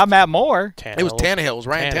 No, not Matt Moore. It was Tannehill. It was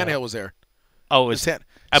Ryan Tannehill was there. Oh, it was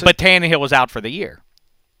but Tannehill was out for the year.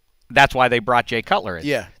 That's why they brought Jay Cutler in.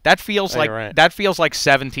 Yeah, that feels like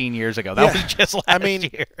 17 years ago. That was just last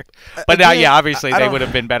year. But obviously they would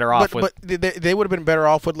have been better off with. But they would have been better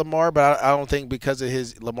off with Lamar. But I don't think because of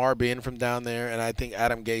his Lamar being from down there, and I think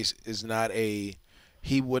Adam Gase is not he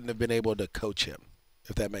wouldn't have been able to coach him,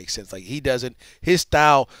 if that makes sense. Like he doesn't his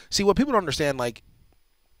style. See, what people don't understand, like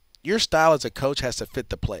your style as a coach has to fit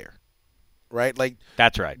the player. Right, like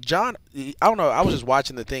that's right. John, I don't know. I was just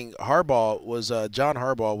watching the thing. John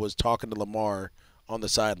Harbaugh was talking to Lamar on the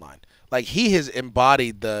sideline. Like he has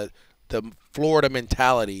embodied the Florida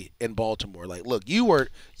mentality in Baltimore. Like, look, you are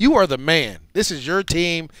the man. This is your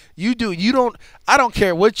team. I don't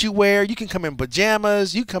care what you wear. You can come in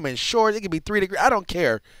pajamas. You come in shorts. It can be 3 degrees. I don't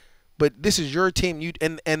care. But this is your team.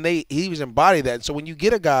 He was embodied that. And so when you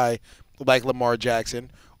get a guy like Lamar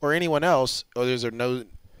Jackson or anyone else,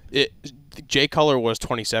 Jay Cutler was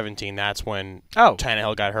 2017. That's when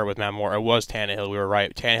Tannehill got hurt with Matt Moore. It was Tannehill. We were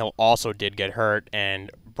right. Tannehill also did get hurt,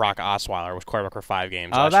 and Brock Osweiler was quarterback for 5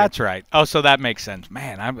 games. Oh, that's right. Oh, so that makes sense.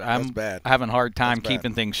 Man, I'm bad. having a hard time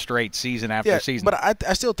keeping things straight season after season. But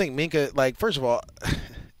I still think Minkah, like, first of all,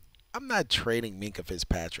 I'm not trading Minkah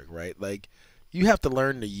Fitzpatrick, right? Like, you have to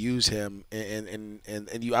learn to use him, and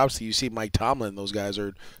you obviously you see Mike Tomlin and those guys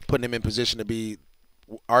are putting him in position to be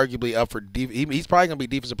arguably up for he's probably going to be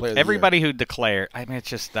defensive player of the Everybody year. Who declared, I mean, it's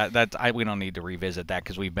just we don't need to revisit that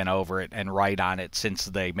because we've been over it and right on it since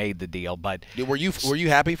they made the deal. But were you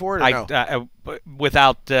happy for it? Or no?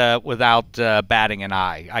 Without batting an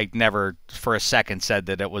eye, I never for a second said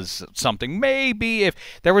that it was something. Maybe if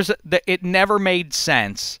there was, it never made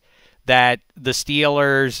sense that the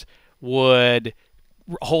Steelers would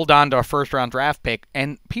hold on to a first-round draft pick,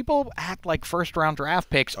 and people act like first-round draft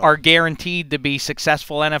picks are guaranteed to be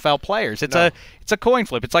successful NFL players. It's a coin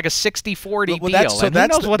flip. It's like a 60-40 deal. And who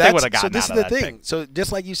knows what they would have gotten out of that thing. So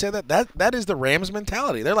just like you said, that is the Rams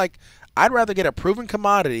mentality. They're like, I'd rather get a proven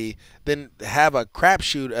commodity than have a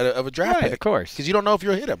crapshoot of a draft pick. Of course. Because you don't know if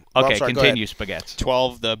you'll hit him. Okay, continue, Spaghetti.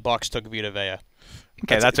 12, the Bucs took Vita Vea.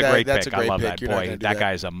 Okay, that's a great that's pick. A great I love pick. that. You're not Boy, gonna do that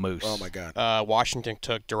guy's a moose. Oh, my God. Washington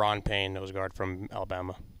took Deron Payne, nose guard from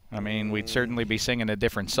Alabama. I mean, we'd certainly be singing a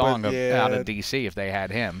different song out of D.C. if they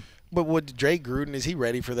had him. But would Drake Gruden, is he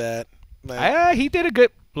ready for that? He did a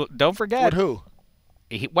good – don't forget. With who?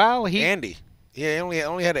 Andy. Yeah, he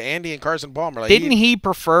only had Andy and Carson Palmer. Like, didn't he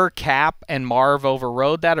prefer Cap and Marv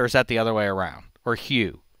overrode that, or is that the other way around? Or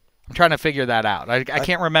Hugh? I'm trying to figure that out. I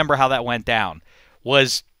can't remember how that went down.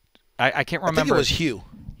 I can't remember. I think it was Hugh.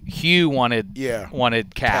 Hugh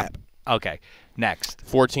wanted Cap. Okay, next.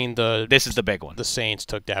 14. This is the big one. The Saints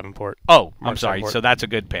took Davenport. Oh, I'm sorry. So that's a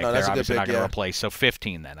good pick. No, They're that's a good obviously pick, not going to yeah. replace. So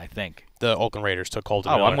 15 then, I think. The Oakland Raiders took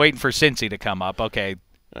Colton Oh, Miller. I'm waiting for Cincy to come up. Okay.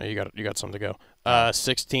 You got something to go.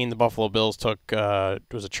 16. The Buffalo Bills took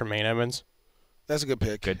was it Tremaine Evans? That's a good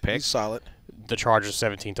pick. Good pick. He's solid. The Chargers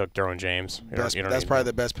 17 took Derwin James. That's probably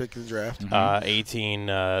the best pick in the draft. 18.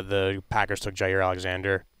 The Packers took Jair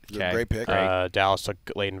Alexander. Okay. Great pick. Dallas took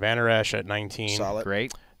Leighton Vander Esch at 19. Solid.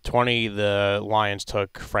 Great. 20. The Lions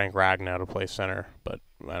took Frank Ragnow to play center, but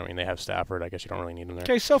I mean they have Stafford. I guess you don't really need him there.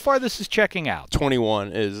 Okay, so far this is checking out.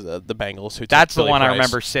 21 is the Bengals. Who That's took the Billy one Price. I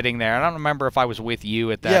remember sitting there. I don't remember if I was with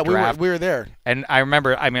you at that Yeah, draft. we were there. And I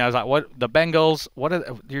remember, I was like, "What? The Bengals?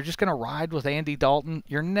 You're just going to ride with Andy Dalton?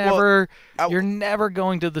 You're never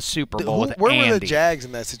going to the Super Bowl with where Andy." were the Jags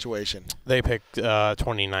in that situation? They picked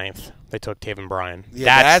 29th. They took Taven Bryan.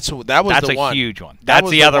 Yeah, that's a huge one.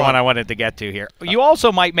 That's the other one I wanted to get to here. You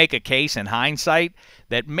also might make a case in hindsight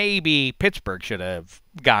that maybe Pittsburgh should have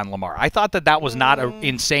gone Lamar. I thought that was not an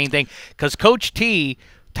insane thing because Coach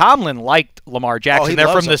Tomlin liked Lamar Jackson. They're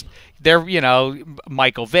from this.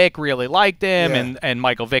 Michael Vick really liked him, and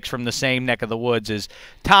Michael Vick's from the same neck of the woods as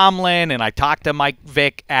Tomlin. And I talked to Mike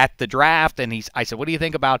Vick at the draft, and I said, "What do you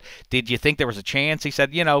think about? Did you think there was a chance?" He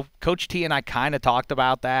said, Coach T and I kind of talked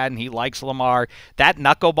about that, and he likes Lamar. That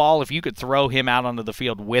knuckleball, if you could throw him out onto the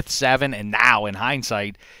field with 7, and now in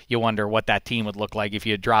hindsight, you wonder what that team would look like if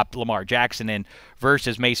you had dropped Lamar Jackson in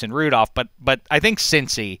versus Mason Rudolph. But I think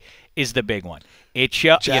Cincy is the big one. It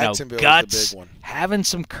guts, the big one. Having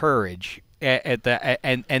some courage and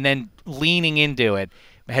then leaning into it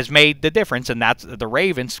has made the difference, and that's the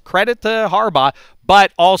Ravens. Credit to Harbaugh,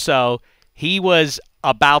 but also he was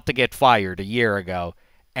about to get fired a year ago,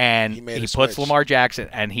 and he puts Lamar Jackson,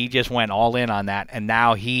 and he just went all in on that, and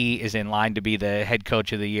now he is in line to be the head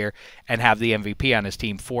coach of the year and have the MVP on his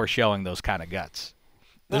team for showing those kind of guts.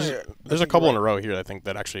 There's a couple in a row here I think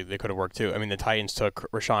that actually they could have worked too. I mean, the Titans took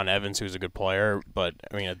Rashaan Evans, who's a good player, but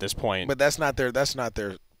I mean at this point. But that's not their.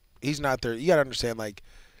 He's not there. You got to understand, like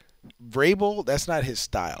Vrabel, that's not his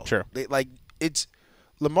style. Sure. It's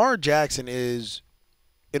Lamar Jackson is.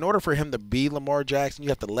 In order for him to be Lamar Jackson, you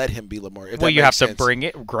have to let him be Lamar. You have to bring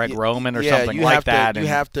it Greg Roman or something like that. You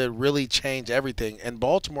have to really change everything. And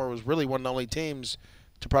Baltimore was really one of the only teams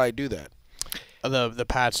to probably do that. The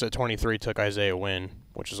Pats at 23 took Isaiah Wynn,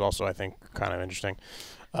 which is also, I think, kind of interesting.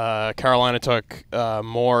 Carolina took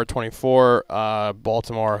Moore, 24.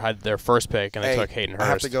 Baltimore had their first pick, and they took Hayden Hurst. I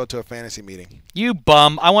have to go to a fantasy meeting. You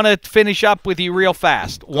bum. I want to finish up with you real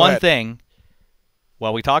fast. One thing.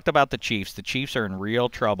 Well, we talked about the Chiefs. The Chiefs are in real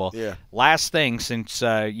trouble. Yeah. Last thing, since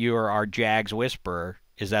you are our Jags whisperer,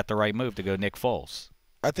 is that the right move to go Nick Foles?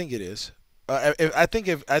 I think it is. I think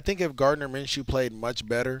if Gardner Minshew played much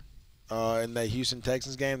better in that Houston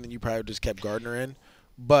Texans game, then you probably just kept Gardner in.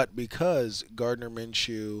 But because Gardner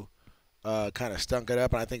Minshew kind of stunk it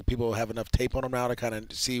up, and I think people have enough tape on him now to kind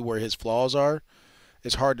of see where his flaws are,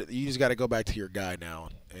 it's hard. You just got to go back to your guy now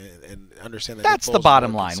and understand that. That's the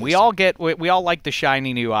bottom line. We all like the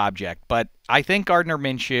shiny new object, but I think Gardner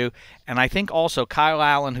Minshew, and I think also Kyle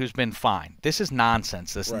Allen, who's been fine. This is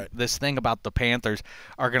nonsense. This thing about the Panthers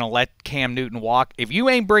are going to let Cam Newton walk. If you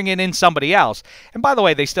ain't bringing in somebody else, and by the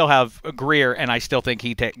way, they still have Greer, and I still think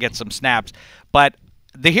he gets some snaps. But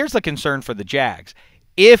here's the concern for the Jags: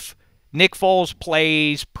 if Nick Foles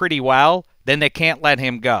plays pretty well, then they can't let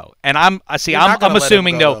him go. And I'm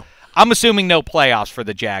assuming no playoffs for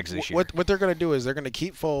the Jags this year. What they're going to do is they're going to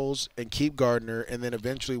keep Foles and keep Gardner, and then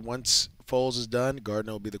eventually once Foles is done,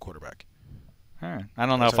 Gardner will be the quarterback. All right. I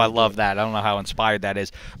don't know if I love that. I don't know how inspired that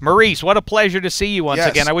is. Maurice, what a pleasure to see you once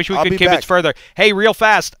again. I wish we could kibitz further. Hey, real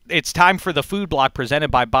fast, it's time for the food block presented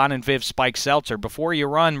by Bon and Viv Spike Seltzer. Before you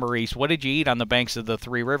run, Maurice, what did you eat on the banks of the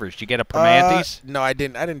Three Rivers? Did you get a Primanti's? No, I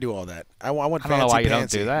didn't. I didn't do all that. I went fancy. I don't know why you pantsy.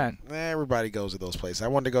 don't do that. Everybody goes to those places. I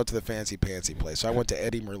wanted to go to the fancy place. So I went to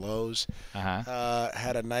Eddie Merlot's.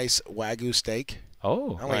 Had a nice Wagyu steak.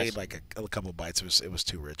 Oh, I only ate like a couple bites. It was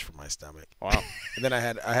too rich for my stomach. Wow. And then I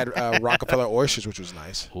had Rockefeller oysters, which was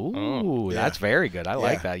nice. Ooh, that's very good. I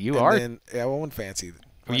like that. I went fancy. Yeah, I went fancy.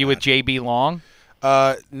 Were you with JB Long?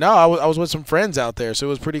 No, I was with some friends out there, so it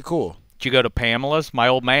was pretty cool. Did you go to Pamela's? My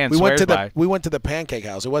old man swears by it. We went to the Pancake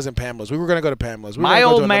House. It wasn't Pamela's. We were going to go to Pamela's. My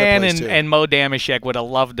old man and Mo Dameshek would have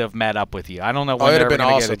loved to have met up with you. I don't know when they're going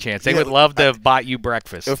to get a chance. They would love to have bought you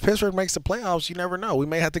breakfast. If Pittsburgh makes the playoffs, you never know. We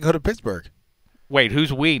may have to go to Pittsburgh. Wait,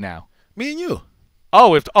 who's we now? Me and you.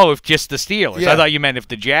 Oh, if just the Steelers. Yeah. I thought you meant if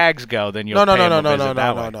the Jags go, then you'll No.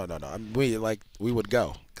 No. We would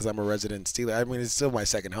go because I'm a resident Steeler. I mean, it's still my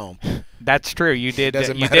second home. That's true. You did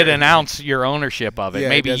announce your ownership of it. Yeah,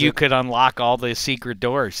 Maybe you could unlock all the secret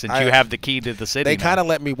doors since you have the key to the city. They kind of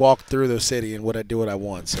let me walk through the city and do what I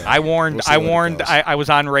want. So I warned. I was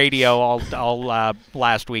on radio all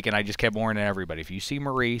last week, and I just kept warning everybody: if you see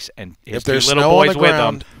Maurice and his two little boys with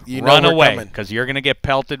him, run away because you're going to get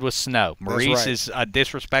pelted with snow. Maurice is a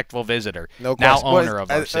disrespectful visitor. No now question. Owner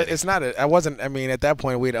of our city. It's not. I wasn't. I mean, at that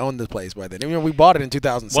point, we'd owned the place by then. I mean, we bought it in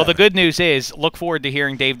 2007. Well, the good news is, look forward to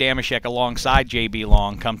hearing Dave Dameshek alongside JB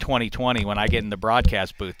Long come 2020 when I get in the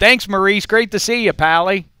broadcast booth. Thanks, Maurice. Great to see you,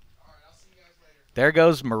 Pally. All right, I'll see you guys later. There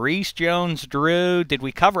goes Maurice Jones-Drew. Did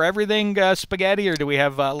we cover everything, Spaghetti, or do we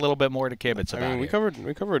have a little bit more to kibitz about? I mean, we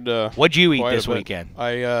covered. What'd you eat this weekend?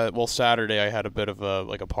 Well, Saturday I had a bit of a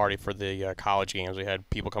party for the college games. We had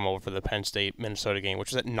people come over for the Penn State Minnesota game,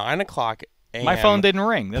 which was at 9:00 a.m. My phone didn't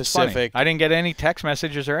ring. That's Pacific. funny. I didn't get any text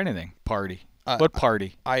messages or anything. Party. What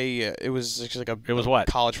party? It was like It was what?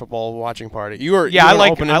 College football watching party. You were I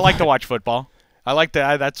like to watch football. I like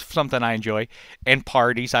to. That's something I enjoy. And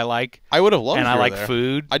parties I like. I would have loved. And I like there.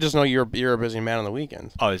 food. I just know you're a busy man on the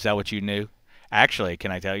weekends. Oh, is that what you knew? Actually,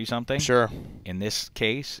 can I tell you something? Sure. In this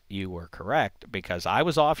case, you were correct because I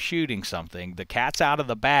was off shooting something. The cat's out of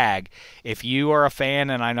the bag. If you are a fan,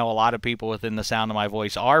 and I know a lot of people within the sound of my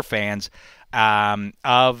voice are fans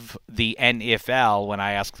of the NFL, when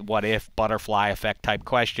I ask what if butterfly effect type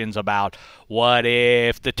questions about what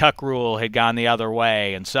if the tuck rule had gone the other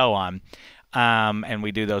way and so on. And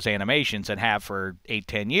we do those animations and have for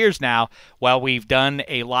 8-10 years now. Well, we've done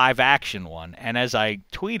a live action one. And as I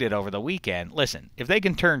tweeted over the weekend, listen, if they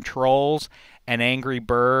can turn Trolls and Angry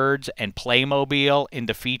Birds and Playmobil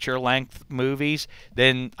into feature-length movies,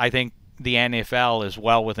 then I think the NFL is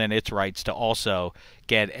well within its rights to also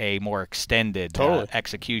get a more extended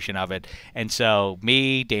execution of it. And so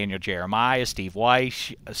me, Daniel Jeremiah, Steve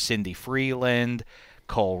Weiss, Cindy Freeland,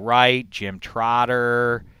 Cole Wright, Jim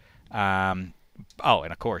Trotter, and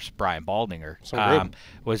of course Brian Baldinger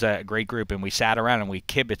was a great group, and we sat around and we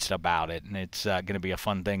kibitzed about it, and it's going to be a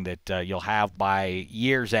fun thing that you'll have by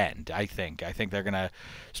year's end. I think they're going to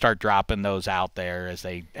start dropping those out there as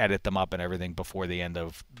they edit them up and everything before the end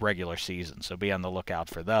of regular season. So be on the lookout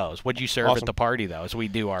for those. What'd you serve at the party though, as we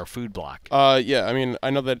do our food block? Yeah, I mean, I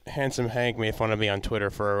know that Handsome Hank made fun of me on Twitter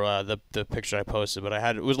for the picture I posted, but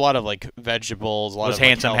it was a lot of like vegetables. Was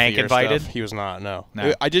Handsome Hank invited? Stuff. He was not. No.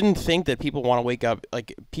 I didn't think that people want to wake up.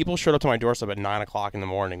 Like people showed up to my doorstep at 9:00 in the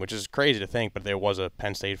morning, which is crazy to think. But there was a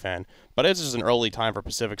Penn State fan. But it's just an early time for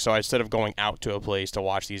Pacific, so instead of going out to a place to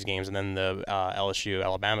watch these games, and then the LSU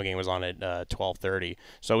Alabama game was on at 12:30,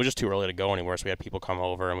 so it was just too early to go anywhere. So we had people come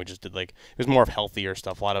over, and we just did it was more of healthier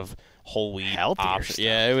stuff, a lot of whole wheat options.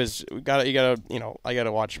 Yeah, it was. I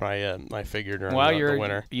gotta watch my my figure during the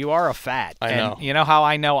winter. You are a fat. I know. You know how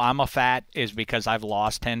I know I'm a fat is because I've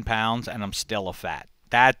lost 10 pounds and I'm still a fat.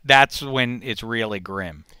 That's when it's really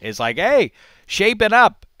grim. It's like, hey, shape it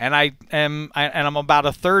up, and I'm about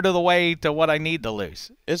a third of the way to what I need to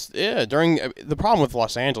lose. During the problem with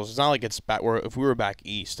Los Angeles, it's not like it's back where if we were back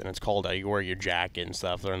east and it's cold out, you wear your jacket and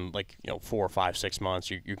stuff. Then 4 or 5, 6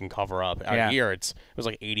 months you can cover up. Out here it was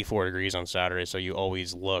like 84 degrees on Saturday, so you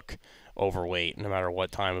always look overweight no matter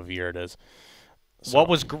what time of year it is. So. What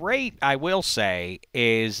was great, I will say,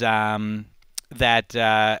 is that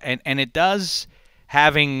and it does.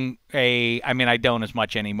 Having I don't as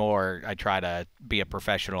much anymore. I try to be a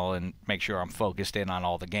professional and make sure I'm focused in on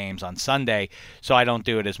all the games on Sunday, so I don't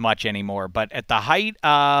do it as much anymore. But at the height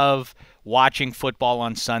of watching football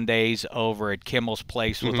on Sundays over at Kimmel's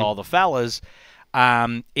place with all the fellas,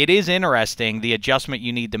 it is interesting the adjustment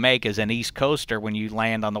you need to make as an East Coaster when you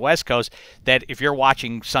land on the West Coast, that if you're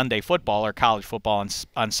watching Sunday football or college football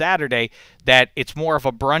on Saturday, that it's more of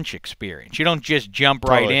a brunch experience. You don't just jump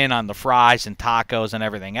right in on the fries and tacos and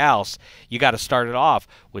everything else. You got to start it off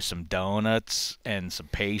with some donuts and some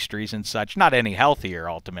pastries and such. Not any healthier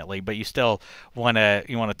ultimately, but you still want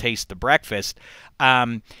to taste the breakfast.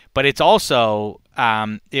 But it's also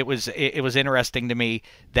it was interesting to me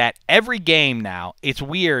that every game now, it's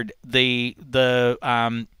weird, the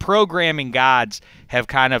programming gods have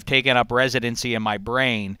kind of taken up residency in my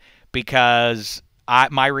brain, because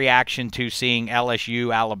my reaction to seeing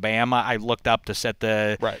LSU Alabama, I looked up to set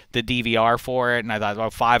the DVR for it, and I thought,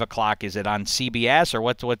 well, 5 o'clock, is it on CBS or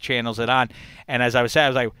what channel is it on? And as I was saying, I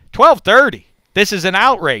was like, 12:30. This is an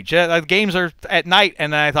outrage. The games are at night,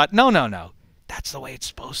 and then I thought, no. That's the way it's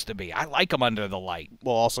supposed to be. I like them under the light.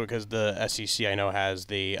 Well, also because the SEC, I know, has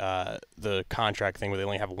the contract thing where they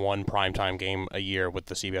only have one primetime game a year with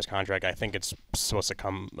the CBS contract. I think it's supposed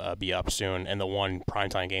to be up soon, and the one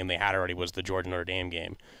primetime game they had already was the Georgia-Notre Dame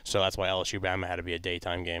game. So that's why LSU-Bama had to be a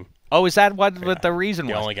daytime game. Oh, is that what the reason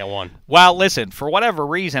was? You only get one. Well, listen, for whatever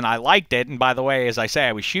reason, I liked it. And by the way, as I say,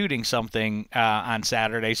 I was shooting something on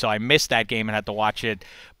Saturday, so I missed that game and had to watch it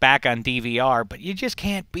back on DVR. But you just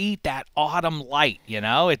can't beat that autumn light, you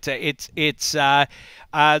know? It's the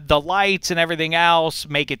lights and everything else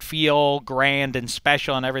make it feel grand and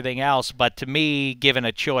special and everything else. But to me, given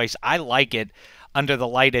a choice, I like it under the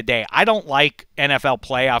light of day. I don't like NFL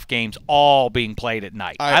playoff games all being played at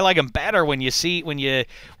night. I like them better when you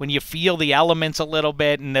feel the elements a little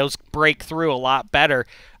bit, and those break through a lot better.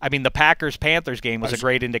 I mean, the Packers-Panthers game was a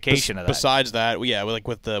great indication of that. Besides that, yeah, like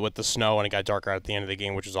with the snow and it got darker at the end of the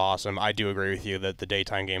game, which was awesome. I do agree with you that the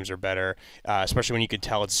daytime games are better, especially when you could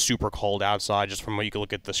tell it's super cold outside just from what you could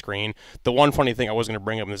look at the screen. The one funny thing I was going to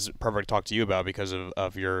bring up, and this is perfect to talk to you about because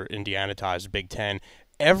of your Indiana ties, Big Ten.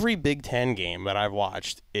 Every Big Ten game that I've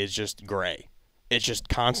watched is just gray. It's just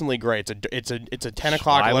constantly gray. It's a 10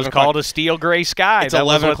 o'clock. It was called a steel gray sky. It's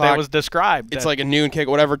 11 o'clock. That was described. It's like a noon kick,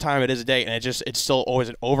 whatever time it is a day, and it's still always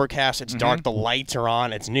an overcast. It's dark. The lights are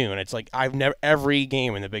on. It's noon. It's like every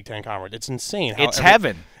game in the Big Ten Conference. It's insane. It's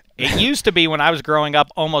heaven. It used to be when I was growing up,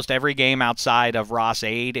 almost every game outside of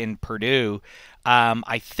Ross-Ade in Purdue.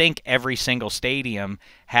 I think every single stadium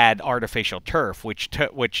had artificial turf, which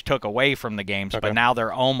took away from the games. Okay. But now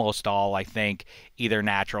they're almost all, I think, either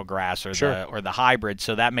natural grass or the hybrid.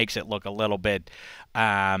 So that makes it look a little bit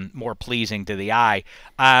more pleasing to the eye.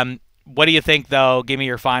 What do you think, though? Give me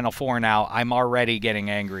your Final Four now. I'm already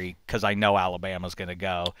getting angry because I know Alabama's going to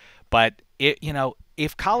go. But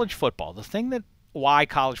if college football, why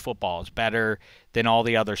college football is better than all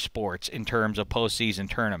the other sports in terms of postseason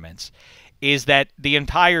tournaments, is that the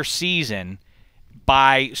entire season,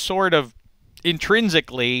 by sort of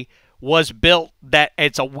intrinsically, was built that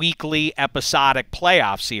it's a weekly episodic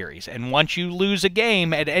playoff series. And once you lose a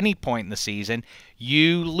game at any point in the season,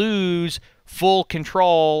 you lose full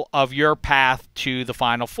control of your path to the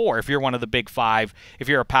Final Four if you're one of the Big Five, if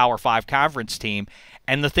you're a Power Five conference team.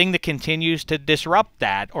 And the thing that continues to disrupt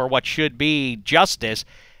that, or what should be justice,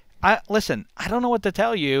 listen, I don't know what to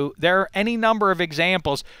tell you. There are any number of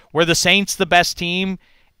examples where the Saints the best team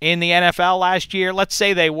in the NFL last year. Let's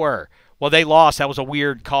say they were. Well, they lost. That was a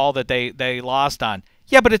weird call that they lost on.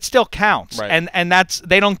 Yeah, but it still counts. Right. And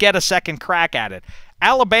they don't get a second crack at it.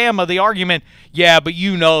 Alabama, the argument, yeah, but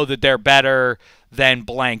you know that they're better than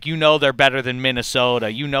blank. You know they're better than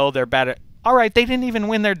Minnesota. You know they're better. All right, they didn't even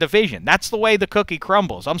win their division. That's the way the cookie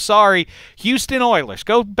crumbles. I'm sorry, Houston Oilers.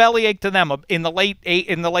 Go bellyache to them in the late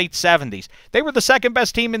 70s. They were the second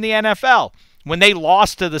best team in the NFL. When they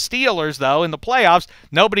lost to the Steelers, though, in the playoffs,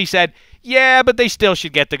 nobody said, yeah, but they still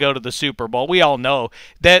should get to go to the Super Bowl. We all know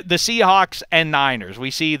that the Seahawks and Niners, we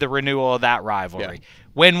see the renewal of that rivalry. Yeah.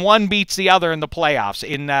 When one beats the other in the playoffs,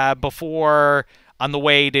 before on the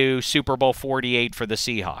way to Super Bowl 48 for the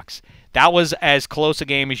Seahawks. That was as close a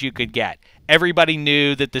game as you could get. Everybody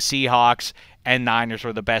knew that the Seahawks and Niners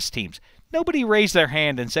were the best teams. Nobody raised their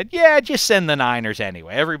hand and said, yeah, just send the Niners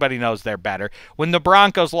anyway. Everybody knows they're better. When the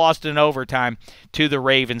Broncos lost in overtime to the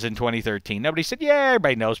Ravens in 2013, nobody said, yeah,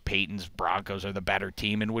 everybody knows Peyton's Broncos are the better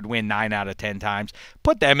team and would win 9 out of 10 times.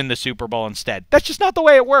 Put them in the Super Bowl instead. That's just not the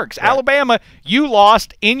way it works. Right. Alabama, you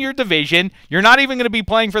lost in your division. You're not even going to be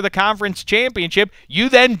playing for the conference championship. You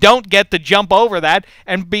then don't get to jump over that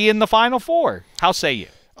and be in the Final Four. How say you?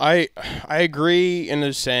 I agree in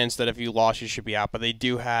the sense that if you lost, you should be out, but they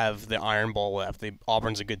do have the Iron Bowl left.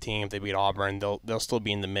 Auburn's a good team. If they beat Auburn, they'll still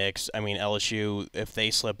be in the mix. I mean, LSU, if they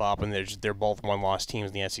slip up and they're both one-loss teams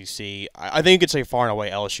in the SEC, I think you could say far and away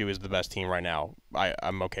LSU is the best team right now.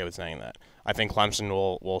 I'm okay with saying that. I think Clemson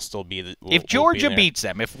will still be the. If Georgia beats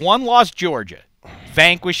them, if one-loss Georgia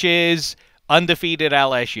vanquishes undefeated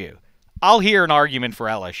LSU, I'll hear an argument for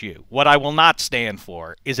LSU. What I will not stand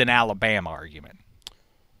for is an Alabama argument.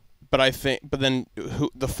 But then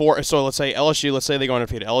the four. So let's say LSU. Let's say they go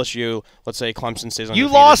undefeated. LSU. Let's say Clemson stays undefeated. You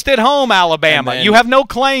lost at home, Alabama. You have no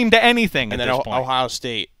claim to anything. And at then this point. Ohio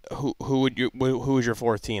State. Who is your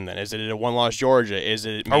fourth team then? Is it a one-loss Georgia? Is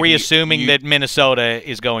it? Are we assuming that Minnesota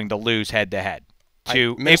is going to lose head-to-head?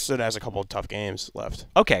 Minnesota has a couple of tough games left.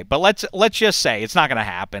 Okay, but let's just say it's not going to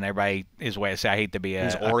happen. Everybody is way to say I hate to be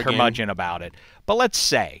a curmudgeon about it, but let's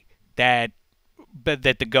say that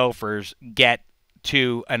the Gophers get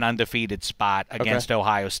to an undefeated spot against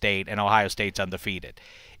Ohio State, and Ohio State's undefeated.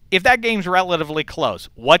 If that game's relatively close,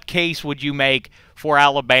 what case would you make for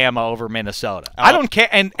Alabama over Minnesota? I don't care.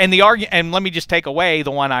 And the argument, and let me just take away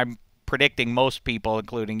the one I'm predicting most people,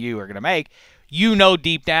 including you, are going to make. You know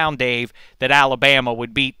deep down, Dave, that Alabama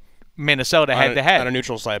would beat Minnesota head-to-head on a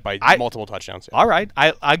neutral site by multiple touchdowns. Yeah. All right.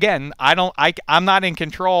 I'm not in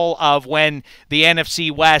control of when the NFC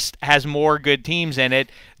West has more good teams in it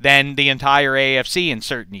than the entire AFC in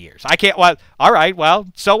certain years. I can't. Well, all right. Well,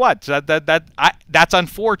 so what? That's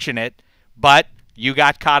unfortunate, but you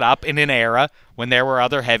got caught up in an era when there were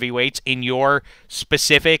other heavyweights in your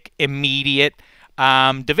specific immediate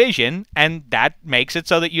division, and that makes it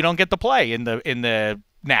so that you don't get to play in the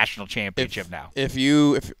national championship now. If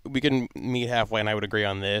we can meet halfway, and I would agree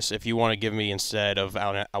on this, if you want to give me, instead of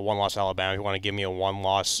a one-loss Alabama, if you want to give me a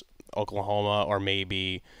one-loss Oklahoma or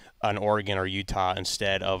maybe an Oregon or Utah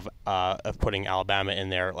instead of putting Alabama in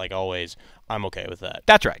there like always, I'm okay with that.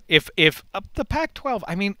 That's right. If the Pac-12,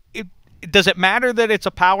 I mean, does it matter that it's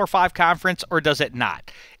a Power 5 conference or does it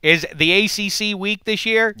not? Is the ACC weak this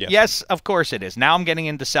year? Yes, of course it is. Now I'm getting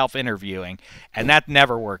into self-interviewing, and that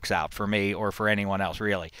never works out for me or for anyone else,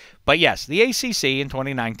 really. But yes, the ACC in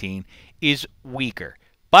 2019 is weaker,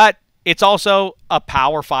 but it's also a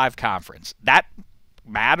Power 5 conference. That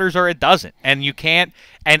matters or it doesn't. And you can't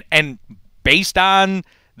 – and based on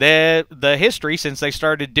 – the history since they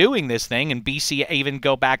started doing this thing, and BC even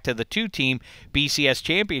go back to the two-team BCS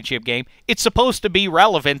championship game, it's supposed to be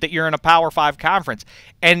relevant that you're in a Power 5 conference.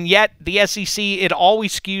 And yet the SEC, it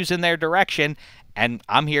always skews in their direction, and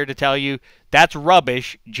I'm here to tell you that's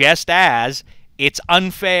rubbish, just as it's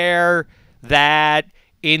unfair that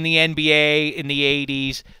in the NBA in the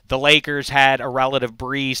 80s, the Lakers had a relative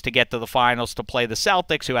breeze to get to the finals to play the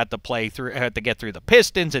Celtics, who had to get through the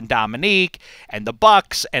Pistons and Dominique and the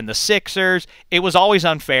Bucks and the Sixers. It was always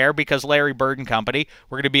unfair because Larry Bird and company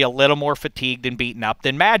were going to be a little more fatigued and beaten up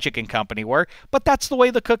than Magic and company were. But that's the way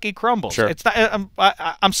the cookie crumbles. Sure. It's not,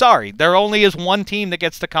 I'm sorry. There only is one team that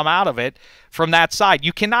gets to come out of it from that side.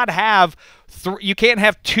 You cannot have you can't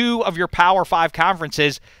have two of your Power 5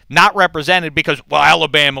 conferences not represented because, well,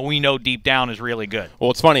 Alabama, we know deep down, is really good.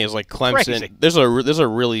 Well, it's funny is like Clemson. Crazy. There's a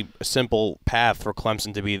really simple path for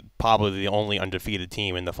Clemson to be probably the only undefeated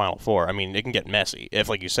team in the Final Four. I mean, it can get messy if,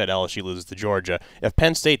 like you said, LSU loses to Georgia. If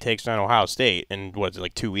Penn State takes down Ohio State in what is it,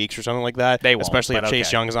 like 2 weeks or something like that, they won't, especially if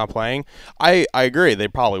Chase Young is not playing. I agree, they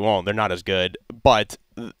probably won't. They're not as good, but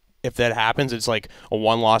if that happens, it's like a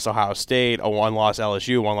one-loss Ohio State, a one-loss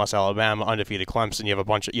LSU, one-loss Alabama, undefeated Clemson.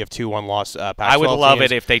 You have two one-loss Pac-12 I would love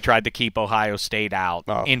teams. it if they tried to keep Ohio State out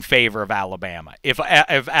in favor of Alabama. If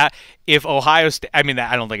Ohio State, I mean,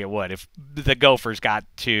 I don't think it would. If the Gophers got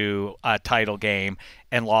to a title game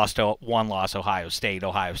and lost to one-loss Ohio State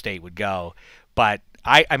would go. But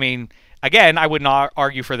I mean, again, I would not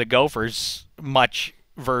argue for the Gophers much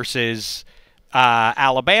versus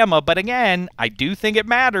Alabama, but again, I do think it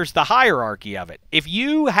matters, the hierarchy of it. If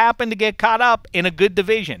you happen to get caught up in a good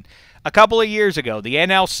division, a couple of years ago, the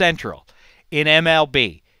NL Central in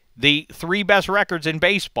MLB, the 3 best records in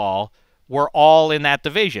baseball were all in that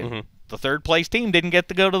division. Mm-hmm. The third-place team didn't get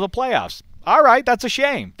to go to the playoffs. All right, that's a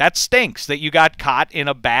shame. That stinks that you got caught in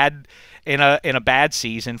a bad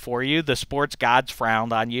season for you. The sports gods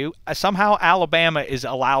frowned on you. Somehow Alabama is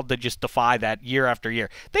allowed to just defy that year after year.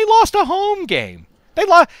 They lost a home game.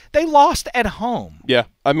 They lost at home. Yeah,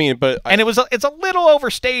 I mean, and it's a little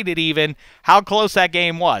overstated even how close that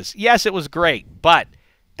game was. Yes, it was great, but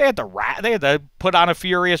they had to put on a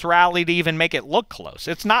furious rally to even make it look close.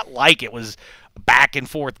 It's not like it was back and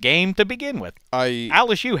forth game to begin with.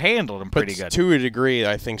 LSU handled them pretty good. To a degree,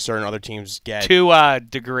 I think certain other teams get. To a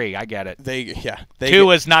degree, I get it.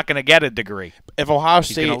 Is not going to get a degree. If Ohio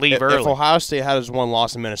State leave early. If Ohio State has one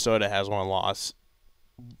loss and Minnesota has one loss,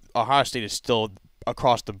 Ohio State is still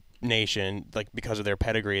across the nation, like because of their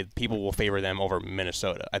pedigree, people will favor them over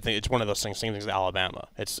Minnesota. I think it's one of those things, same things as Alabama.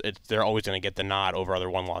 They're always going to get the nod over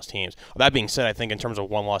other one-loss teams. That being said, I think in terms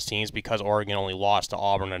of one-loss teams, because Oregon only lost to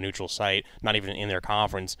Auburn on a neutral site, not even in their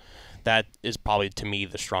conference, that is probably to me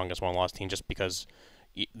the strongest one-loss team, just because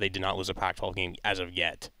they did not lose a Pac-12 game as of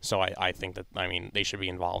yet. So I think that they should be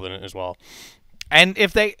involved in it as well. And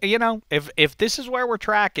if they, if this is where we're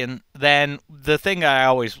tracking, then the thing I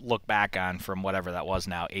always look back on from whatever that was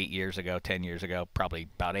now, 8 years ago, 10 years ago, probably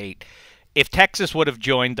about 8, if Texas would have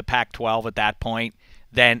joined the Pac-12 at that point,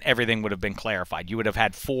 then everything would have been clarified. You would have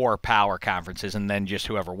had 4 power conferences, and then just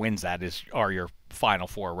whoever wins that are your final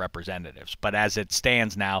 4 representatives. But as it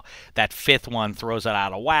stands now, that 5th one throws it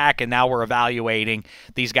out of whack, and now we're evaluating.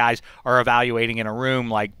 These guys are evaluating in a room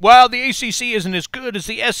like, well, the ACC isn't as good as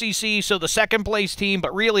the SEC, so the second-place team,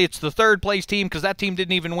 but really it's the third-place team because that team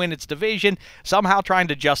didn't even win its division. Somehow trying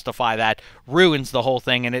to justify that ruins the whole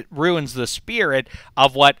thing, and it ruins the spirit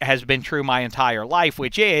of what has been true my entire life,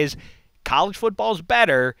 which is college football is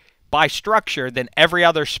better by structure than every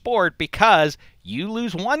other sport because you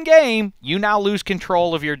lose one game, you now lose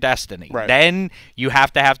control of your destiny. Right. Then you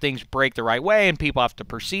have to have things break the right way, and people have to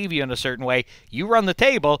perceive you in a certain way. You run the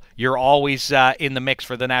table, you're always in the mix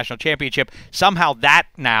for the national championship. Somehow that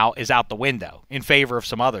now is out the window in favor of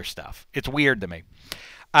some other stuff. It's weird to me.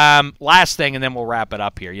 Last thing, and then we'll wrap it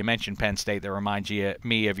up here. You mentioned Penn State. That reminds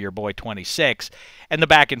me of your boy 26 and the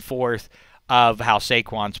back and forth of how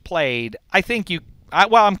Saquon's played. I think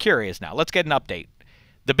I'm curious now. Let's get an update.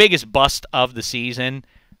 The biggest bust of the season,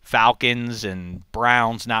 Falcons and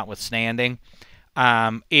Browns notwithstanding,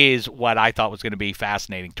 is what I thought was going to be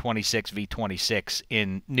fascinating, 26 v. 26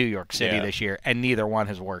 in New York City this year, and neither one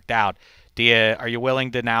has worked out. Are you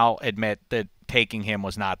willing to now admit that taking him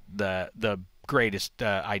was not the greatest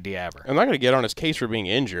idea ever? I'm not going to get on his case for being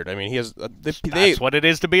injured. I mean, he has. That's what it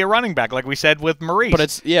is to be a running back, like we said with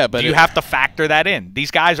Maurice. But you have to factor that in.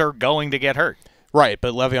 These guys are going to get hurt. Right,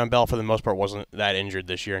 but Le'Veon Bell, for the most part, wasn't that injured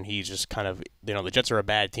this year, and he's just kind of, the Jets are a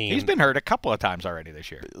bad team. He's been hurt a couple of times already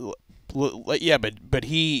this year. Yeah, but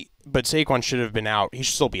Saquon should have been out. He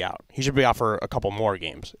should still be out. He should be out for a couple more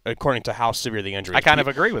games, according to how severe the injury is. I kind of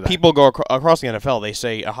agree with that. People go across the NFL. They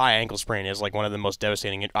say a high ankle sprain is like one of the most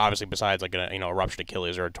devastating, obviously besides like a ruptured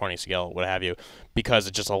Achilles or a torn ACL, what have you, because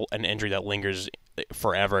it's just an injury that lingers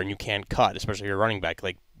forever and you can't cut, especially if you're a running back.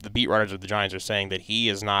 Like the beat writers of the Giants are saying that he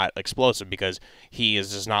is not explosive because he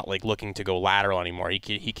is just not like looking to go lateral anymore. He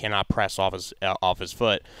cannot press off his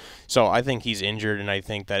foot. So I think he's injured, and I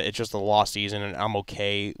think that it's just a lost season, and I'm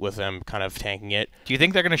okay with them kind of tanking it. Do you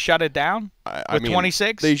think they're going to shut it down with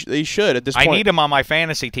 26? They should at this point. I need him on my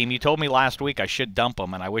fantasy team. You told me last week I should dump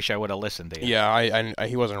him, and I wish I would have listened to you. Yeah,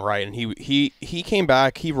 he wasn't right, and he came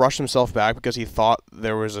back. He rushed himself back because he thought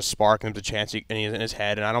there was a spark and a chance in his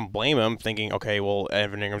head, and I don't blame him, thinking, okay, well,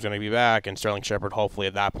 Evan Ingram's going to be back, and Sterling Shepard hopefully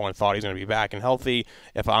at that point thought he's going to be back and healthy.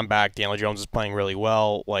 If I'm back, Daniel Jones is playing really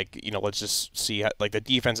well. Let's just see the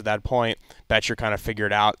defense at that point. Betcher kind of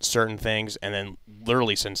figured out certain things, and then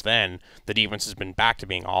literally since then, the defense has been back to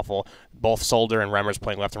being awful. Both Solder and Remmers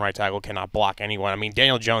playing left and right tackle cannot block anyone. I mean,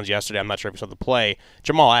 Daniel Jones yesterday, I'm not sure if you saw the play,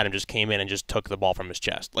 Jamal Adams just came in and just took the ball from his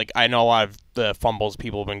chest. I know a lot of the fumbles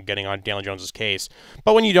people have been getting on Daniel Jones' case,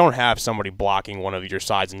 but when you don't have somebody blocking one of your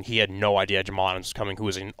sides, and he had no idea Jamal Adams was coming, who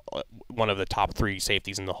was in one of the top 3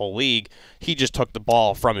 safeties in the whole league, he just took the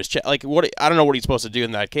ball from his chest. I don't know what he's supposed to do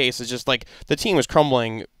in that case. It's just the team was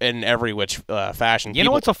crumbling in every which fashion. You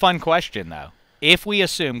know what's a fun question, though? If we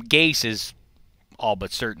assume Gase is all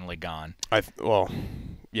but certainly gone.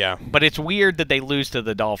 Yeah. But it's weird that they lose to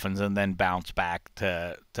the Dolphins and then bounce back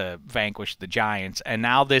to vanquish the Giants. And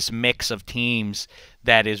now this mix of teams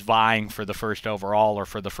that is vying for the first overall or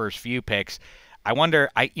for the first few picks, I wonder,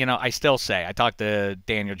 I still say, I talked to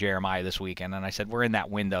Daniel Jeremiah this weekend, and I said, we're in that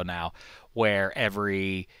window now where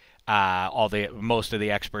most of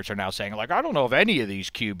the experts are now saying, I don't know if any of these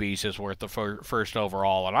QBs is worth the first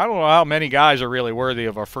overall, and I don't know how many guys are really worthy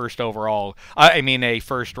of a first overall. A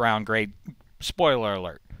first round grade. Spoiler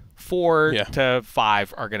alert: 4 to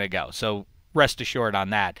 5 are going to go. So rest assured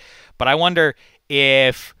on that. But I wonder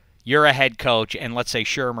if you're a head coach, and let's say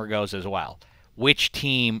Shermer goes as well. Which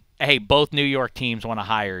team? Hey, both New York teams want to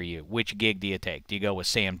hire you. Which gig do you take? Do you go with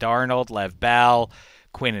Sam Darnold, Lev Bell,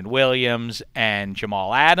 Quinnen Williams, and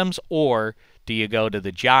Jamal Adams, or do you go to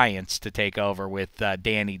the Giants to take over with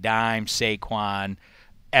Danny Dimes, Saquon,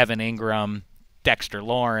 Evan Ingram, Dexter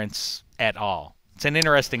Lawrence, et al.? It's an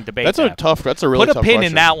interesting debate. That's a really tough question. Put a pin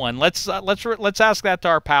in that one. Let's ask that to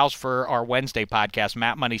our pals for our Wednesday podcast.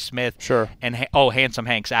 Matt Money Smith. Sure. And Handsome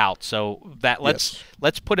Hank's out. So let's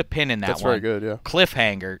put a pin in that That's one. That's very good. Yeah.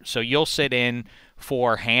 Cliffhanger. So you'll sit in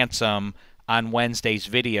for Handsome on Wednesday's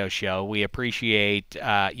video show. We appreciate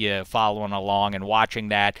you following along and watching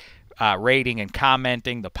that. Rating and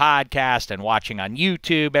commenting the podcast and watching on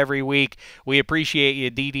YouTube every week. We appreciate you,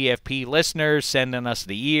 DDFP listeners, sending us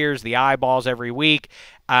the ears, the eyeballs every week.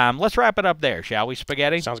 Let's wrap it up there, shall we,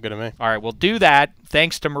 Spaghetti? Sounds good to me. All right, we'll do that.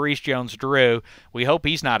 Thanks to Maurice Jones-Drew. We hope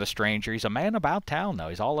he's not a stranger. He's a man about town, though.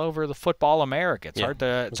 He's all over the football America. It's hard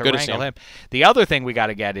to wrangle him. The other thing we got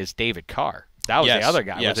to get is David Carr. That was Yes, the other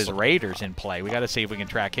guy yes. with his Raiders in play. We got to see if we can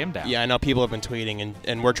track him down. Yeah, I know people have been tweeting,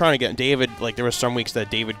 and we're trying to get David. Like, there was some weeks that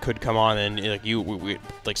David could come on, and like we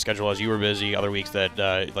schedule as you were busy. Other weeks that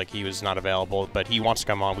like he was not available, but he wants to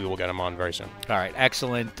come on. We will get him on very soon. All right,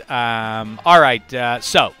 excellent. All right,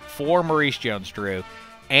 so for Maurice Jones-Drew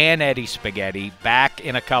and Eddie Spaghetti, back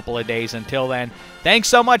in a couple of days. Until then, thanks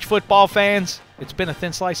so much, football fans. It's been a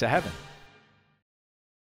thin slice of heaven.